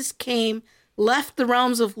 Jesus came, left the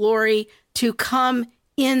realms of glory to come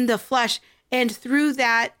in the flesh. And through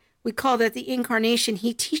that, we call that the incarnation.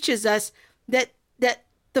 He teaches us that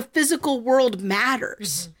the physical world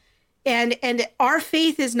matters. And our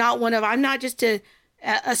faith is not one of, I'm not just a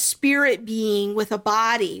spirit being with a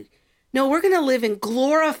body. No, we're going to live in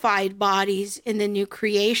glorified bodies in the new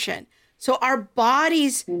creation. So our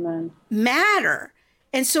bodies matter.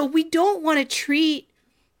 And so we don't want to treat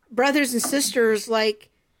brothers and sisters like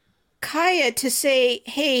Kaya to say,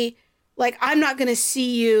 hey, like, I'm not going to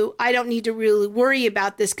see you. I don't need to really worry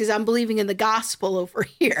about this because I'm believing in the gospel over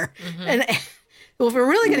here. And well, if we're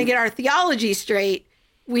really going to get our theology straight,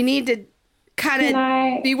 we need to kind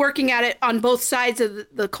of be working at it on both sides of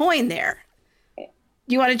the coin there.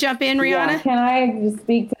 You want to jump in, Rihanna? Yeah. Can I just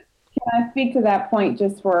speak to that point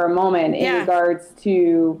just for a moment in regards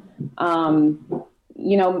to,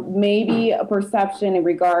 maybe a perception in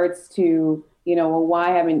regards to, well, why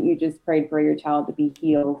haven't you just prayed for your child to be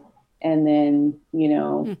healed? And then,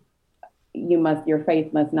 your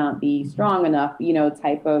faith must not be strong enough,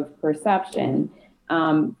 type of perception.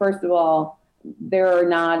 First of all, there are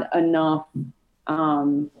not enough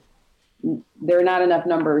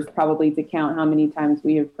numbers probably to count how many times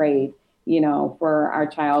we have prayed, for our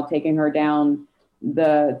child, taking her down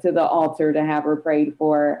to the altar to have her prayed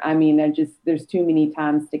for. I mean, there's too many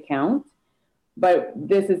times to count. But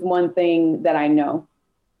this is one thing that I know.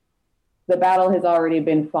 The battle has already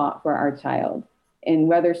been fought for our child. And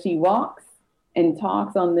whether she walks and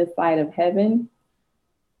talks on this side of heaven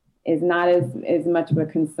is not as much of a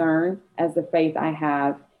concern as the faith I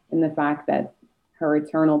have in the fact that her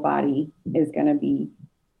eternal body is going to be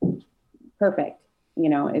perfect,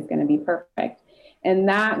 it's going to be perfect. And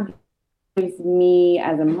that gives me,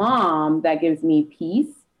 as a mom, that gives me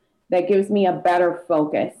peace, that gives me a better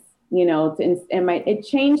focus, it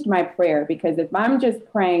changed my prayer, because if I'm just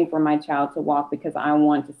praying for my child to walk because I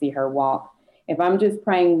want to see her walk, if I'm just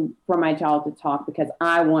praying for my child to talk because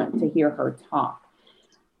I want to hear her talk,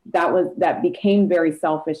 that became very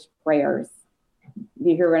selfish prayers. Do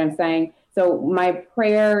you hear what I'm saying? So my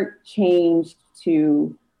prayer changed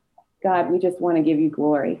to, God, we just want to give you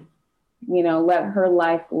glory. Let her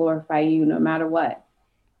life glorify you no matter what.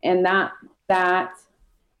 And that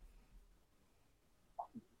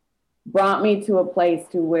brought me to a place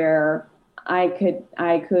to where I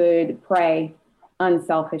could pray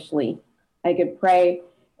unselfishly. I could pray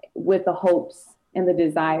with the hopes and the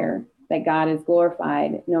desire that God is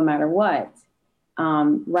glorified no matter what,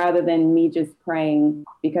 rather than me just praying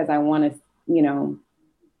because I want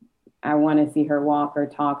to see her walk or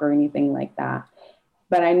talk or anything like that.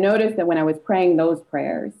 But I noticed that when I was praying those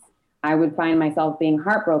prayers, I would find myself being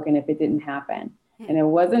heartbroken if it didn't happen. And it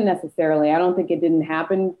wasn't necessarily, I don't think it didn't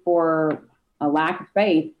happen for a lack of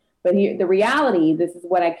faith, but the reality, this is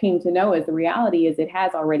what I came to know, is the reality is it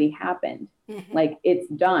has already happened. Like, it's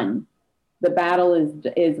done. The battle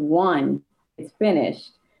is won. It's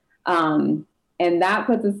finished. And that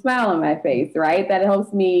puts a smile on my face, right? That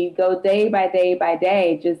helps me go day by day by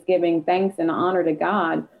day, just giving thanks and honor to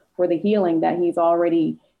God for the healing that he's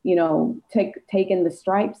already, taken the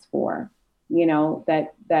stripes for,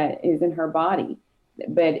 that is in her body.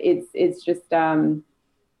 But it's just,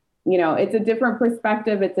 it's a different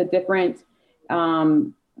perspective. It's a different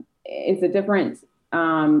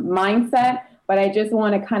mindset. But I just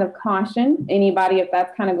want to kind of caution anybody, if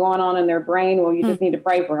that's kind of going on in their brain, well, you just need to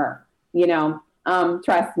pray for her.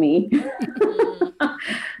 Trust me,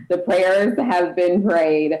 the prayers have been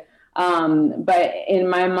prayed. But in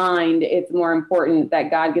my mind, it's more important that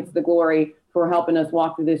God gets the glory for helping us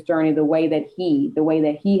walk through this journey the way that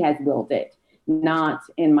he has willed it, not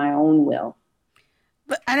in my own will.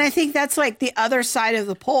 And I think that's like the other side of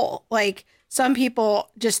the pole. Like, Some people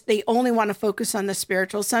just, they only want to focus on the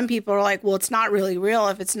spiritual. Some people are like, well, it's not really real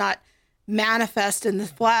if it's not manifest in the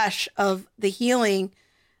flesh of the healing.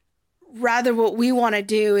 Rather, what we want to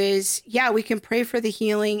do is, we can pray for the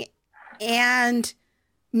healing and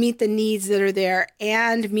meet the needs that are there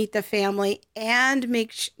and meet the family and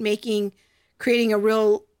creating a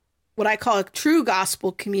real, what I call a true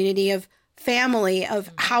gospel community of family,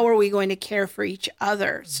 of how are we going to care for each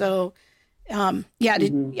other. So, I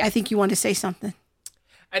think you want to say something.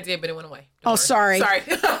 I did, but it went away. Don't worry. Sorry.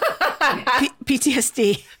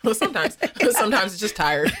 PTSD. Well, sometimes it's just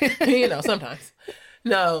tired, sometimes.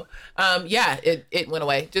 No. It went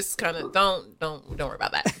away. Just kind of don't worry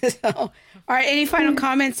about that. So, all right. Any final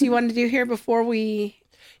comments you want to do here before we?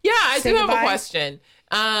 Yeah, I do have a question.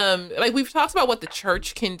 Like we've talked about what the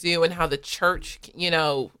church can do and how the church,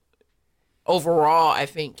 overall, I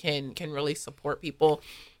think can really support people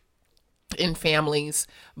in families.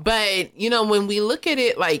 But, when we look at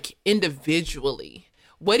it like individually,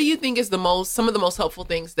 what do you think is some of the most helpful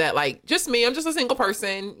things that, like, just me, I'm just a single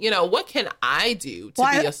person, what can I do to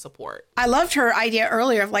be a support? I loved her idea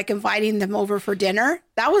earlier of like inviting them over for dinner.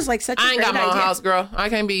 That was like such a great idea. I ain't got my own house, girl. I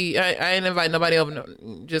ain't invite nobody over. No,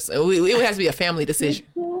 just, it has to be a family decision.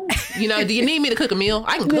 Do you need me to cook a meal?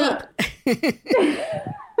 I can cook.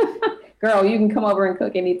 Girl, you can come over and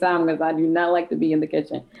cook anytime because I do not like to be in the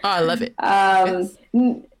kitchen. Oh, I love it. Yes.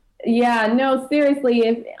 Yeah, no,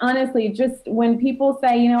 seriously, honestly, just when people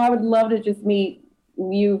say, I would love to just meet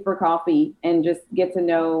you for coffee and just get to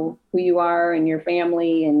know who you are and your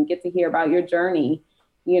family and get to hear about your journey,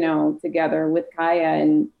 together with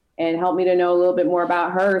Kaya and help me to know a little bit more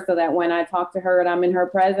about her so that when I talk to her and I'm in her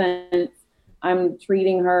presence, I'm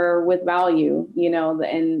treating her with value,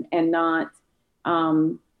 and not,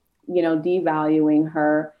 devaluing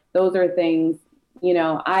her. Those are things,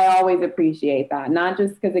 I always appreciate that, not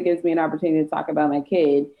just because it gives me an opportunity to talk about my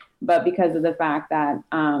kid, but because of the fact that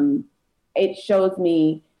it shows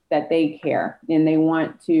me that they care and they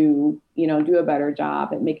want to, do a better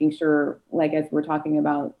job at making sure, like, as we're talking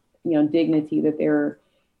about, dignity, that they're,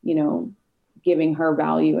 giving her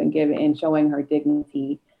value and showing her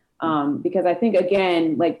dignity. Because I think,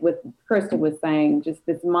 again, like what Krista was saying, just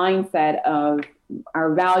this mindset of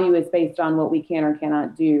our value is based on what we can or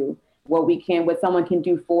cannot do, what someone can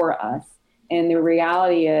do for us. And the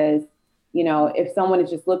reality is, if someone is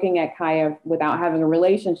just looking at Kaya without having a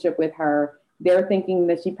relationship with her, they're thinking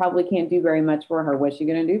that she probably can't do very much for her. What's she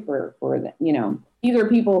going to do for them? These are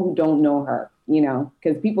people who don't know her,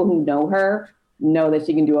 because people who know her know that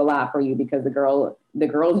she can do a lot for you because the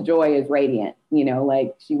girl's joy is radiant,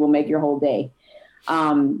 like she will make your whole day.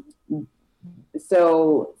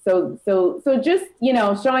 So just,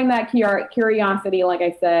 showing that curiosity, like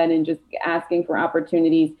I said, and just asking for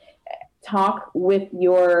opportunities. Talk with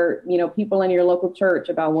your, people in your local church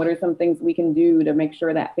about what are some things we can do to make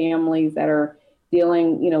sure that families that are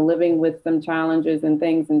dealing, living with some challenges and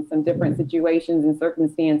things and some different situations and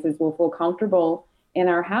circumstances will feel comfortable in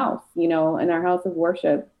our house, in our house of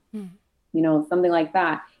worship, something like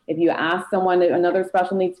that. If you ask someone, another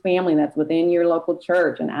special needs family that's within your local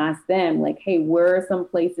church, and ask them, like, hey, where are some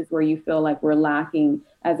places where you feel like we're lacking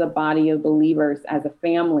as a body of believers, as a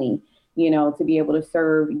family, to be able to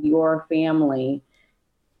serve your family?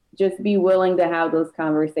 Just be willing to have those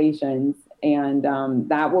conversations. And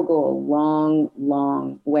that will go a long,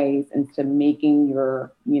 long ways into making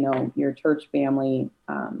your church family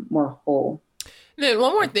more whole. And then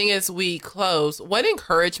one more thing as we close, what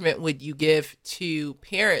encouragement would you give to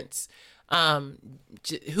parents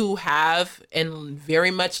who have and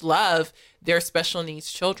very much love their special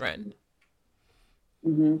needs children?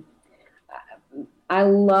 Mm-hmm. I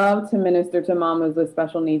love to minister to mamas with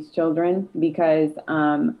special needs children because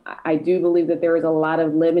I do believe that there is a lot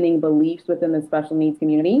of limiting beliefs within the special needs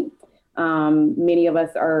community. Many of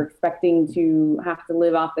us are expecting to have to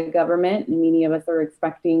live off the government, and many of us are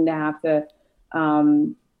expecting to have to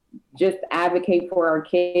just advocate for our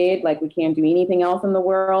kid like we can't do anything else in the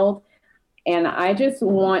world. And I just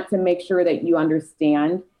want to make sure that you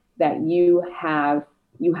understand that you have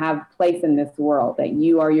place in this world, that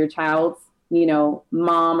you are your child's,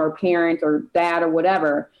 mom or parent or dad or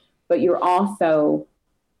whatever, but you're also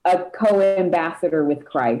a co-ambassador with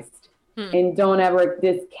Christ. And don't ever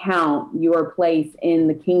discount your place in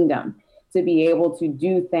the kingdom to be able to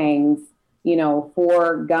do things,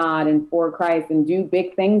 for God and for Christ and do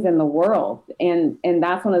big things in the world. And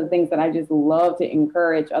that's one of the things that I just love to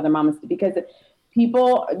encourage other mamas to, because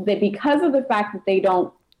because of the fact that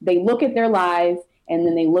they look at their lives And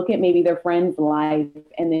then they look at maybe their friend's life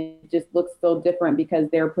and it just looks so different because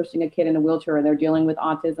they're pushing a kid in a wheelchair, or they're dealing with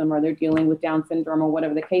autism, or they're dealing with Down syndrome, or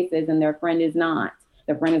whatever the case is, and their friend is not.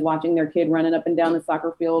 Their friend is watching their kid running up and down the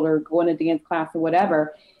soccer field or going to dance class or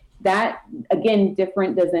whatever. That, again,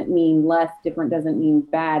 different doesn't mean less, different doesn't mean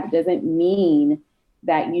bad. It doesn't mean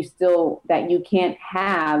that you can't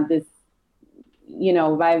have this,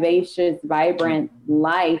 vivacious, vibrant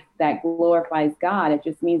life that glorifies God. It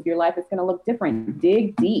just means your life is going to look different.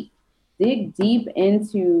 Dig deep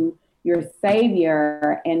into your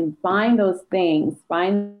Savior and find those things,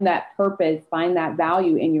 find that purpose, find that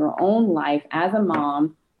value in your own life as a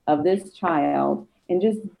mom of this child, and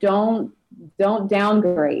just don't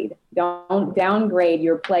downgrade. Don't downgrade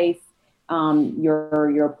your place,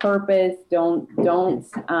 your purpose. Don't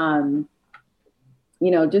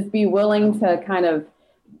just be willing to kind of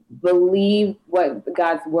believe what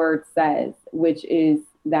God's word says, which is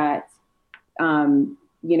that,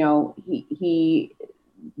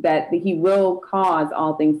 he will cause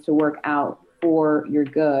all things to work out for your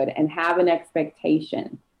good, and have an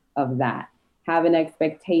expectation of that. Have an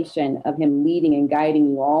expectation of him leading and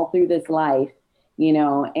guiding you all through this life,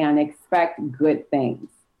 and expect good things.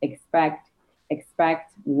 Expect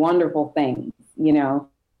wonderful things,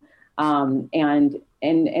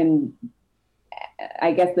 and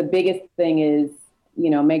I guess the biggest thing is,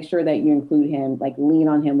 make sure that you include him, like lean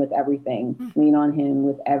on him with everything, you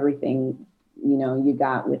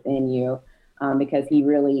got within you, because he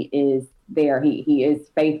really is there. He is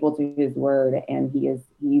faithful to his word, and he's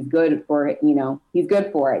good for it. He's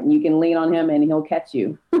good for it, and you can lean on him and he'll catch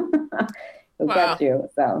you. He'll catch you.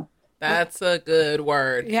 So that's a good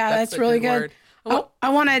word. Yeah, that's really good. I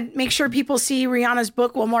want to make sure people see Rihanna's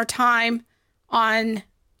book one more time on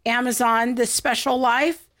Amazon, The Special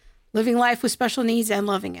Life, Living Life with Special Needs and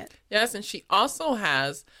Loving It. Yes, and she also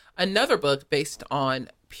has another book based on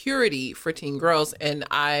purity for teen girls, and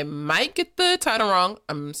I might get the title wrong.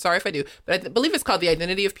 I'm sorry if I do, but I believe it's called The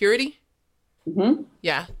Identity of Purity. Mm-hmm.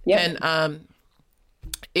 Yeah. Yep. And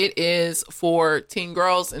it is for teen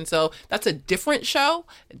girls, and so that's a different show,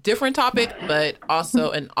 different topic, but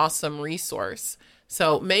also an awesome resource.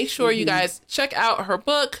 So make sure you guys check out her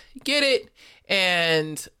book, get it,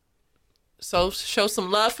 and so show some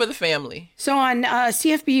love for the family. So on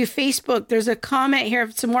CFBU Facebook, there's a comment here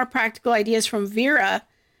of some more practical ideas from Vera.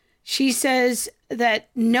 She says that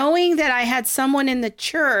knowing that I had someone in the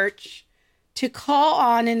church to call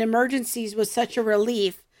on in emergencies was such a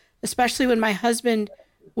relief, especially when my husband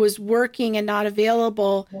was working and not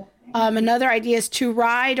available. Another idea is to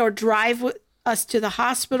ride or drive with us to the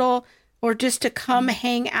hospital, or just to come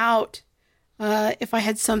hang out if I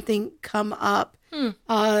had something come up.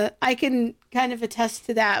 I can kind of attest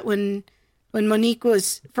to that. When Monique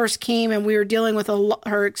first came and we were dealing with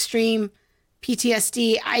her extreme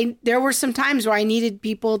PTSD, there were some times where I needed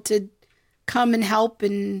people to come and help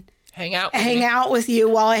and hang out with you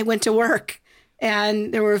while I went to work.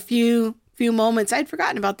 And there were a few moments, I'd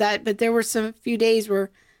forgotten about that, but there were some few days where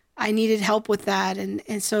I needed help with that. And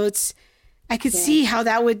so I could see how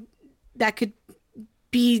that could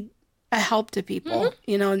be a help to people,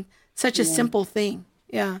 such a simple thing.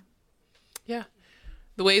 Yeah. Yeah.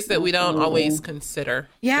 The ways that we don't always consider.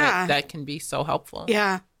 Yeah. That can be so helpful.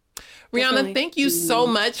 Yeah. Rihanna, Definitely. Thank you so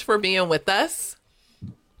much for being with us.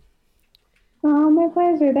 Oh, my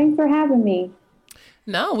pleasure. Thanks for having me.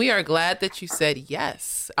 No, we are glad that you said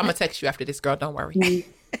yes. I'm going to text you after this, girl. Don't worry.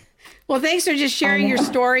 Well, thanks for just sharing your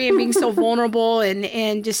story and being so vulnerable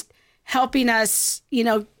and just helping us.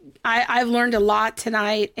 I've learned a lot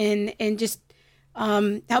tonight and just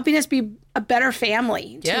helping us be a better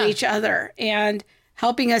family to each other and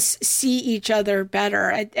helping us see each other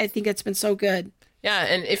better. I think it's been so good. Yeah,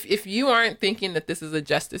 and if you aren't thinking that this is a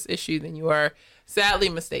justice issue, then you are sadly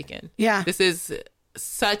mistaken. Yeah. This is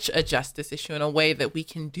such a justice issue in a way that we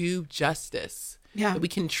can do justice. Yeah. That we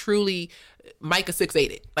can truly Micah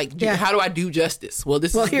 6:8 it. Like, how do I do justice? Well,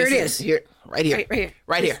 here it is. Here, right here.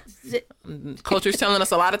 Culture's telling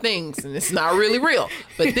us a lot of things, and it's not really real.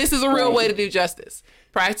 But this is a real way to do justice,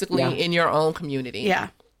 practically in your own community. Yeah.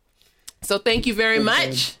 So thank you very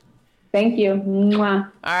much. Thank you.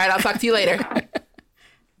 Mwah. All right, I'll talk to you later.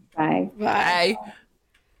 Bye. Bye.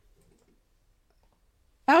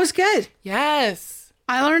 That was good. Yes.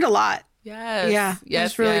 I learned a lot. Yes. Yeah.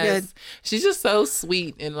 Yes. It's really good. She's just so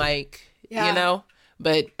sweet and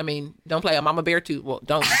but I mean, don't play a mama bear too. Well,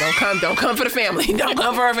 don't come for the family. Don't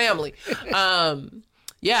come for our family.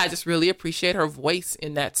 I just really appreciate her voice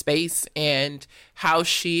in that space and how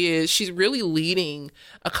she's really leading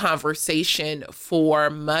a conversation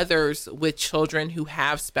for mothers with children who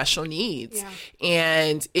have special needs. Yeah.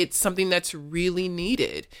 And it's something that's really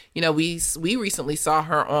needed. You know, we recently saw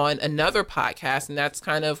her on another podcast, and that's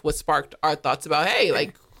kind of what sparked our thoughts about, hey,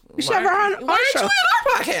 like, we should have her on our show. Why aren't you on our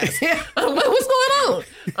podcast? What's going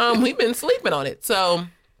on? We've been sleeping on it. So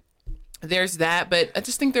there's that, but I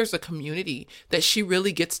just think there's a community that she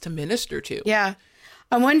really gets to minister to. Yeah.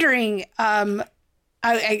 I'm wondering, a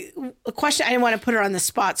question, I didn't want to put her on the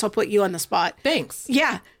spot, so I'll put you on the spot. Thanks.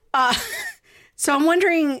 Yeah. So I'm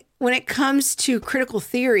wondering, when it comes to critical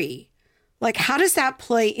theory, like, how does that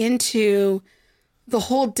play into the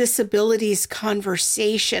whole disabilities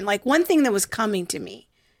conversation? Like, one thing that was coming to me,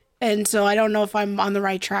 and so I don't know if I'm on the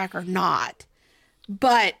right track or not,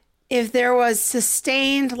 but if there was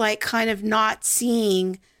sustained, like, kind of not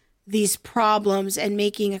seeing these problems and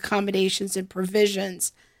making accommodations and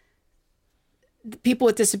provisions, people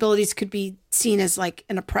with disabilities could be seen as like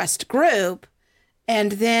an oppressed group.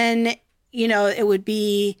 And then, you know, it would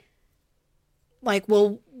be like,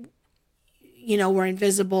 well, you know, we're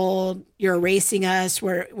invisible, you're erasing us,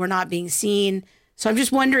 we're not being seen. So I'm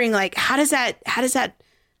just wondering, like, how does that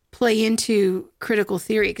play into critical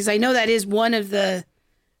theory? Because I know that is one of the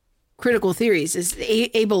critical theories, is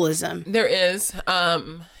ableism. There is,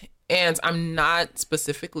 and I'm not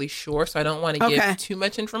specifically sure, so I don't want to give too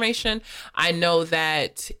much information. I know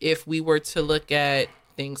that if we were to look at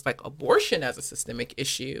things like abortion as a systemic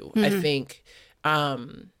issue, I think,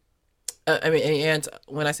 and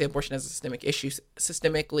when I say abortion as a systemic issue,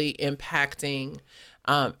 systemically impacting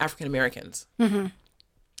African Americans.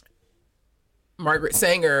 Margaret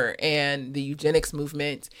Sanger and the eugenics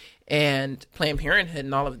movement and Planned Parenthood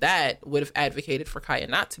and all of that would have advocated for Kaya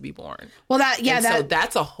not to be born. Well, so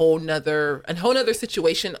that's a whole nother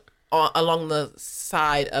situation along the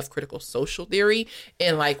side of critical social theory,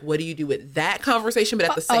 and like, what do you do with that conversation? But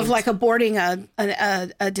at the same of like aborting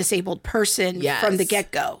a disabled person from the get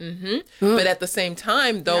go. But at the same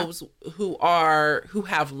time, those who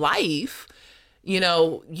have life, you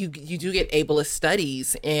know, you do get ableist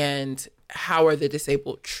studies, and how are the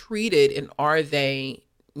disabled treated, and are they,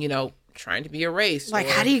 you know, trying to be erased? Like,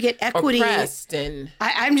 how do you get equity? Oppressed? And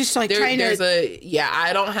I'm just like I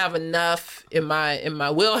don't have enough in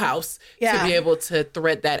my wheelhouse to be able to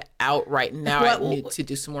thread that out right now. I need to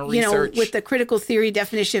do some more research. You know, with the critical theory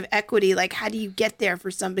definition of equity, like, how do you get there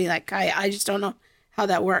for somebody like Kaya? I just don't know how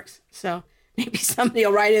that works. So maybe somebody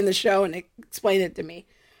will write in the show and explain it to me.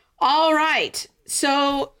 All right.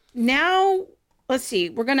 So now, let's see.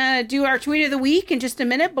 We're going to do our tweet of the week in just a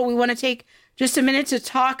minute, but we want to take just a minute to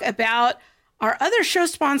talk about our other show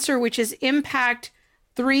sponsor, which is Impact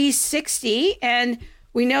 360. And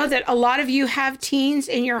we know that a lot of you have teens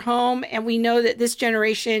in your home, and we know that this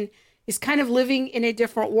generation is kind of living in a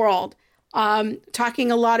different world.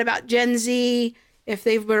 Talking a lot about Gen Z, if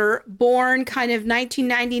they were born kind of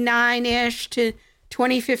 1999-ish to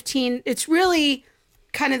 2015, it's really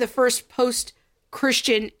kind of the first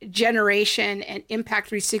post-Christian generation, and Impact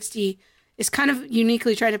 360 is kind of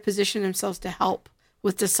uniquely trying to position themselves to help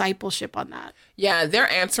with discipleship on that. Yeah,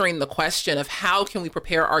 they're answering the question of how can we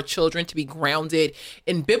prepare our children to be grounded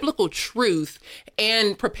in biblical truth,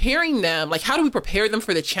 and preparing them, like, how do we prepare them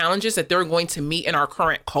for the challenges that they're going to meet in our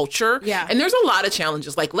current culture? Yeah. And there's a lot of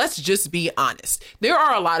challenges. Like, let's just be honest. There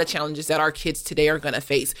are a lot of challenges that our kids today are going to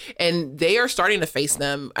face, and they are starting to face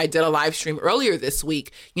them. I did a live stream earlier this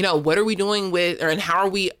week. You know, what are we doing and how are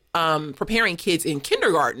we preparing kids in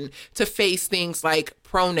kindergarten to face things like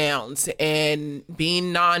pronouns and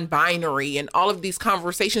being non-binary and all of these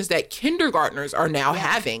conversations that kindergartners are now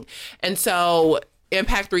having. And so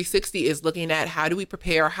Impact 360 is looking at how do we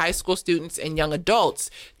prepare high school students and young adults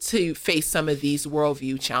to face some of these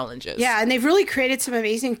worldview challenges. Yeah, and they've really created some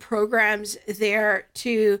amazing programs there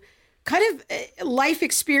to kind of life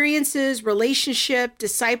experiences, relationship,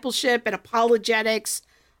 discipleship, and apologetics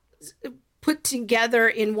put together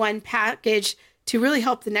in one package to really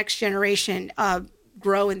help the next generation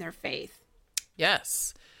grow in their faith.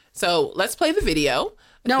 Yes. So let's play the video.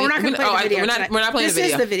 No, we're not going to play the video. We're not playing the video.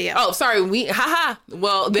 This is the video. Oh, sorry.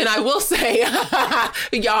 Well, then I will say, y'all,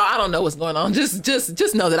 I don't know what's going on.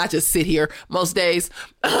 Just know that I just sit here most days.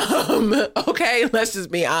 Okay, let's just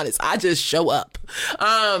be honest. I just show up.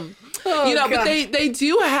 But they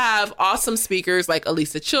do have awesome speakers like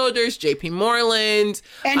Elisa Childers, JP Moreland,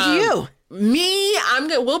 and you. Me,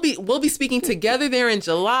 we'll be speaking together there in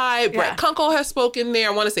July. Brett Kunkel has spoken there.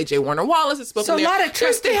 I want to say Jay Warner Wallace has spoken there. So a lot of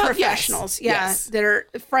trusted professionals, that are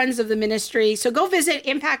friends of the ministry. So go visit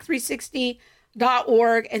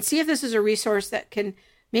impact360.org and see if this is a resource that can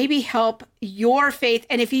maybe help your faith.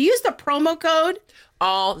 And if you use the promo code,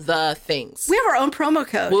 All the things. we have our own promo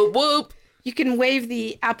code. Whoop, whoop. You can waive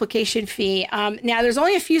the application fee. Now, there's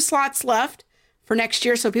only a few slots left for next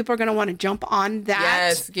year, so people are going to want to jump on that.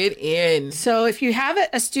 Yes, get in. So if you have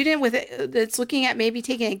a student that's looking at maybe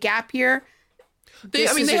taking a gap year, They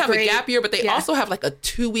have a gap year, but they also have like a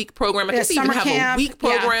 2-week program. I think they even have camp, a week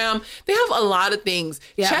program. They have a lot of things.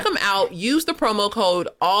 Yeah. Check them out. Use the promo code,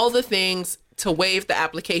 all the things, to waive the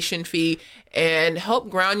application fee and help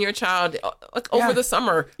ground your child over the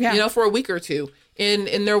summer, for a week or two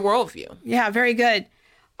in their worldview. Yeah, very good.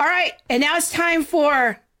 All right. And now it's time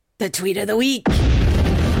for the tweet of the week. The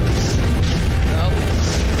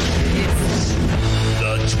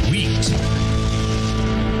tweet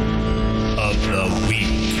of the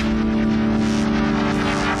week.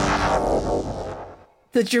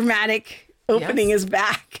 The dramatic opening is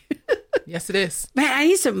back. Yes, it is. Man, I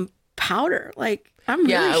need some powder. Like, I'm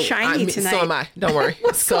really shiny tonight. So am I. Don't worry.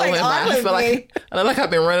 So going am I. on I feel with like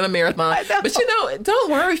I've been running a marathon. I know. But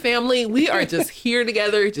don't worry, family. We are just here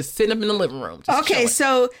together, just sitting up in the living room. Okay, chilling.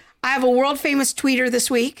 so I have a world famous tweeter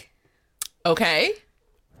this week. Okay.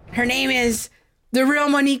 Her name is The Real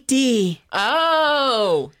Monique D.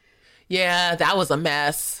 Oh, yeah, that was a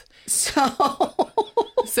mess. So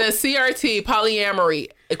Says CRT, polyamory,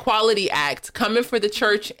 Equality Act, coming for the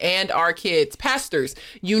church and our kids. Pastors,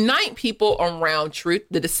 unite people around truth.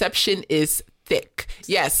 The deception is thick.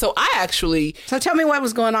 Yes, so tell me what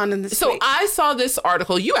was going on in this So week. I saw this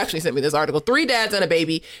article. You actually sent me this article. 3 dads and a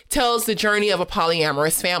baby tells the journey of a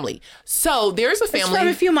polyamorous family. So there's a It's family. from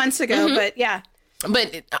a few months ago, but yeah.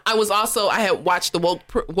 But I had watched the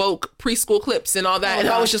woke preschool clips and all that. And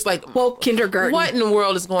I was just like, Woke kindergarten. what in the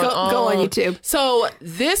world is going on? Go on YouTube. So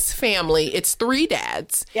this family, it's 3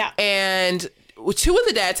 dads. Yeah. And 2 of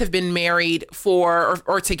the dads have been married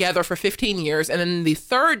or together for 15 years. And then the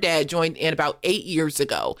third dad joined in about 8 years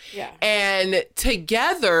ago. Yeah. And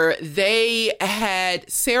together they had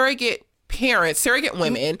surrogate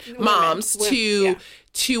women, moms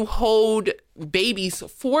to hold babies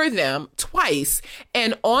for them twice.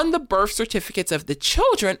 And on the birth certificates of the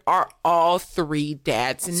children are all 3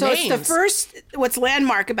 dads' names. So it's the first, what's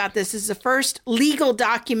landmark about this is the first legal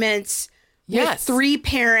documents with 3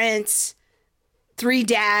 parents, 3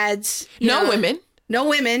 dads. No women. No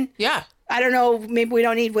women. Yeah. I don't know. Maybe we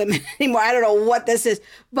don't need women anymore. I don't know what this is.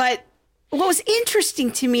 But what was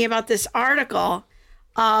interesting to me about this article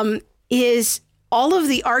is all of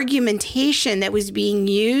the argumentation that was being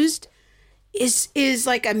used is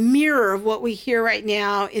like a mirror of what we hear right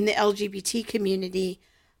now in the LGBT community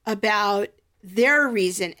about their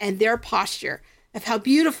reason and their posture of how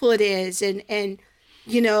beautiful it is and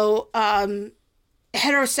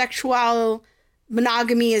heterosexual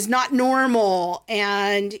monogamy is not normal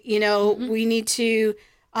and we need to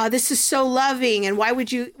this is so loving and why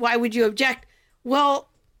would you object? Well,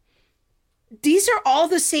 these are all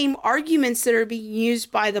the same arguments that are being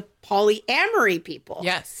used by the polyamory people.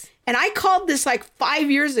 Yes. And I called this like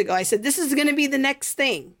 5 years ago. I said, this is going to be the next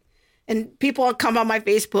thing. And people will come on my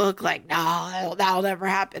Facebook like, no, that'll never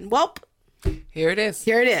happen. Well, here it is.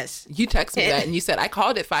 Here it is. You texted me that and you said, I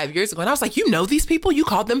called it 5 years ago. And I was like, you know these people? You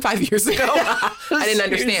called them 5 years ago? I didn't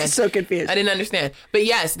understand. So confused. I didn't understand. But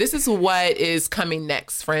yes, this is what is coming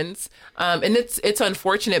next, friends. And it's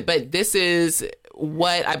unfortunate, but this is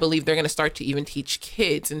what I believe they're going to start to even teach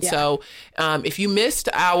kids. And so if you missed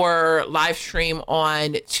our live stream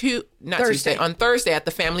on Thursday at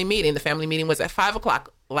the family meeting was at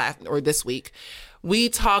 5:00 this week. We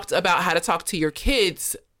talked about how to talk to your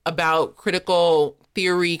kids about critical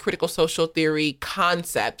social theory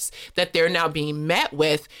concepts that they're now being met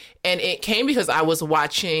with. And it came because I was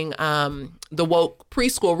watching the woke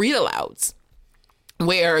preschool read alouds,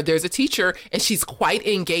 where there's a teacher and she's quite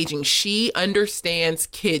engaging. She understands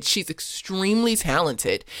kids. She's extremely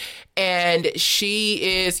talented. And she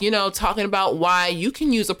is, talking about why you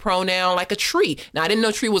can use a pronoun like a tree. Now, I didn't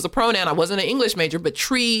know tree was a pronoun. I wasn't an English major, but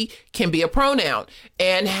tree can be a pronoun.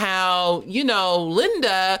 And how,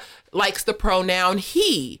 Linda likes the pronoun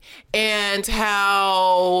he, and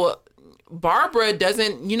how Barbara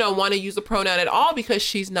doesn't, want to use a pronoun at all because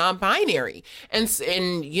she's non-binary. And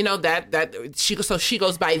she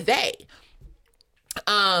goes by they.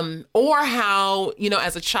 Or how,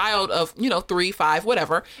 as a child of, 3, 5,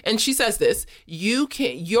 whatever. And she says this, your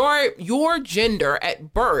gender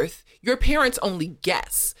at birth, your parents only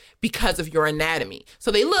guess because of your anatomy. So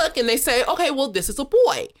they look and they say, okay, well, this is a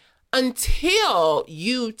boy. Until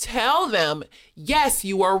you tell them, yes,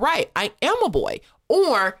 you are right. I am a boy.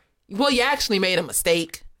 Or, well, you actually made a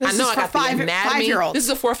mistake. I got the anatomy. 5-year-olds. This is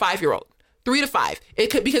a 4 or 5-year-old. 3 to 5. It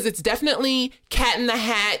could, because it's definitely Cat in the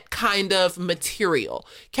Hat kind of material.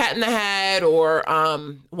 Cat in the Hat or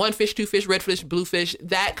One Fish, Two Fish, Red Fish, Blue Fish,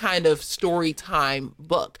 that kind of story time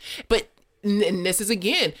book. But and this is,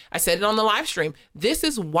 again, I said it on the live stream. This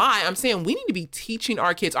is why I'm saying we need to be teaching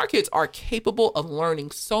our kids. Our kids are capable of learning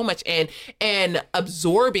so much and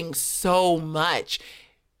absorbing so much.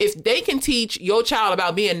 If they can teach your child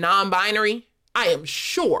about being non-binary, I am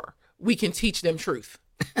sure we can teach them truth.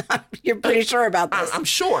 You're pretty sure about this. I'm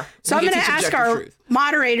sure. So I'm going to ask our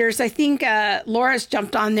moderators. I think Laura's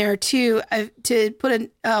jumped on there too, to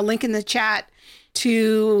put a link in the chat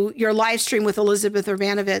to your live stream with Elizabeth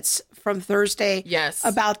Urbanovitz from Thursday. Yes.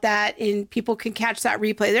 About that, and people can catch that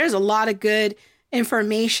replay. There's a lot of good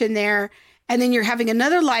information there. And then you're having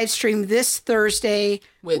another live stream this Thursday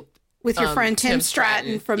with your friend Tim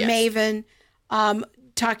Stratton from Maven,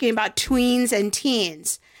 talking about tweens and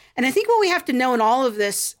teens. And I think what we have to know in all of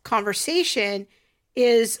this conversation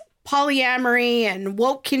is polyamory and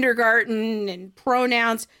woke kindergarten and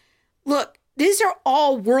pronouns. Look, these are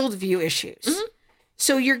all worldview issues. Mm-hmm.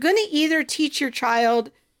 So you're going to either teach your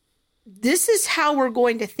child, this is how we're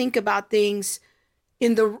going to think about things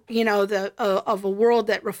in the, of a world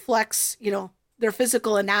that reflects, their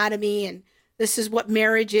physical anatomy, and this is what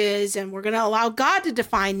marriage is, and we're going to allow God to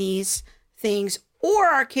define these things, or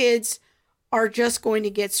our kids are just going to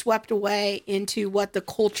get swept away into what the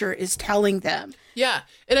culture is telling them. Yeah.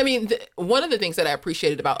 And I mean, one of the things that I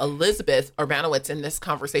appreciated about Elizabeth Urbanowitz in this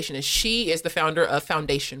conversation is she is the founder of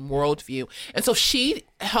Foundation Worldview. And so she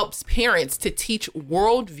helps parents to teach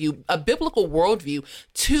worldview, a biblical worldview,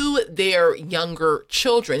 to their younger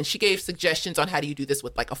children. She gave suggestions on how do you do this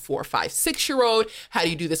with like a 4, 5, 6-year-old? How do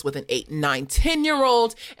you do this with an 8, 9,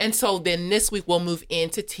 10-year-old? And so then this week we'll move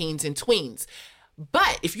into teens and tweens.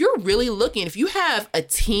 But if you're really looking, if you have a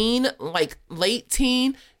teen, like late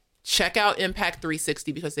teen, check out Impact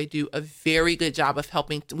 360, because they do a very good job of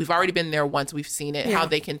helping. We've already been there once. We've seen it, how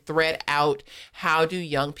they can thread out, how do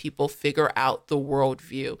young people figure out the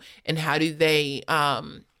worldview, and how do they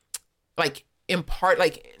impart,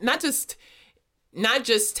 not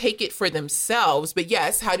just take it for themselves, but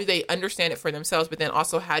yes, how do they understand it for themselves, but then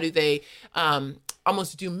also how do they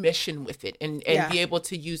almost do mission with it and be able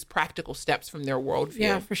to use practical steps from their worldview.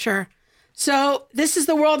 Yeah, for sure. So this is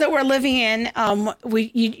the world that we're living in.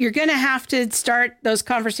 You're going to have to start those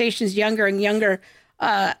conversations younger and younger.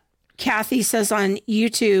 Kathy says on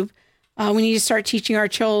YouTube, we need to start teaching our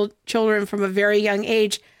children from a very young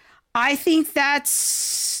age. I think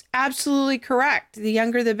that's absolutely correct. The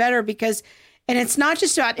younger, the better, and it's not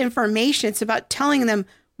just about information. It's about telling them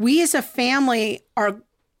we as a family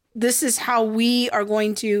this is how we are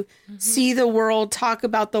going to see the world, talk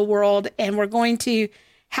about the world, and we're going to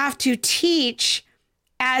have to teach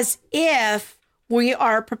as if we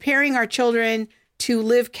are preparing our children to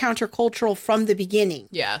live countercultural from the beginning.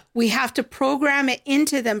 Yeah. We have to program it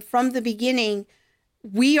into them from the beginning.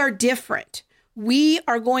 We are different. We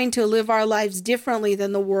are going to live our lives differently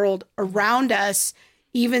than the world around us.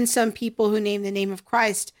 Even some people who name the name of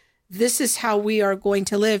Christ, this is how we are going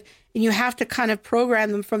to live. And you have to kind of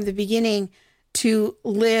program them from the beginning to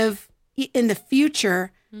live in the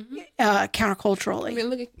future counterculturally. I mean,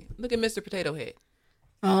 look at Mr. Potato Head.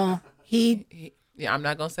 Oh, yeah, I'm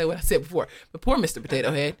not going to say what I said before, but poor Mr.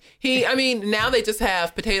 Potato Head. Now they just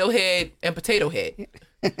have Potato Head and Potato Head.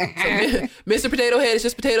 So Mr. Potato Head is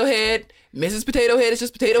just Potato Head. Mrs. Potato Head is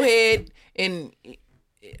just Potato Head. And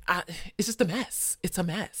it's just a mess. It's a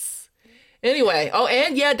mess. Anyway,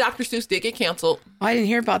 and Dr. Seuss did get canceled. I didn't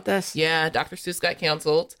hear about this. Yeah, Dr. Seuss got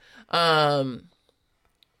canceled. And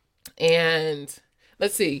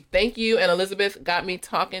let's see. Thank you. And Elizabeth got me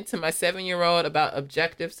talking to my 7-year-old about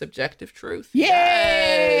objective, subjective truth. Yay!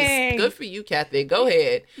 Yes. Good for you, Kathy. Go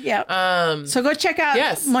ahead. Yeah. So go check out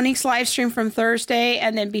Monique's live stream from Thursday,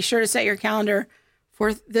 and then be sure to set your calendar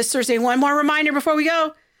for this Thursday. One more reminder before we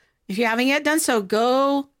go. If you haven't yet done so,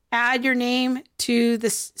 go add your name to the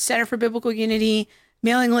Center for Biblical Unity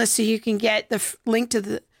mailing list so you can get the link to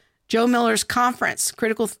the Joe Miller's conference,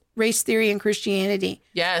 Critical Race Theory and Christianity.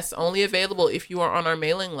 Yes, only available if you are on our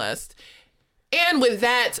mailing list. And with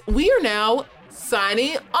that, we are now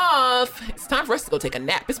signing off. It's time for us to go take a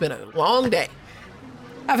nap. It's been a long day.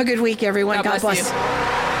 Have a good week, everyone. God bless.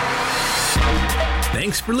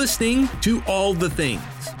 Thanks for listening to All the Things.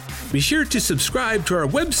 Be sure to subscribe to our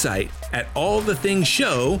website at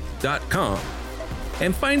allthethingshow.com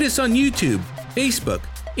and find us on YouTube, Facebook,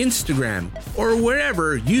 Instagram, or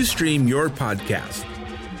wherever you stream your podcast.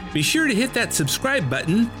 Be sure to hit that subscribe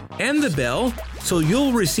button and the bell so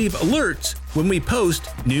you'll receive alerts when we post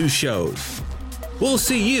new shows. We'll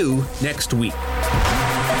see you next week.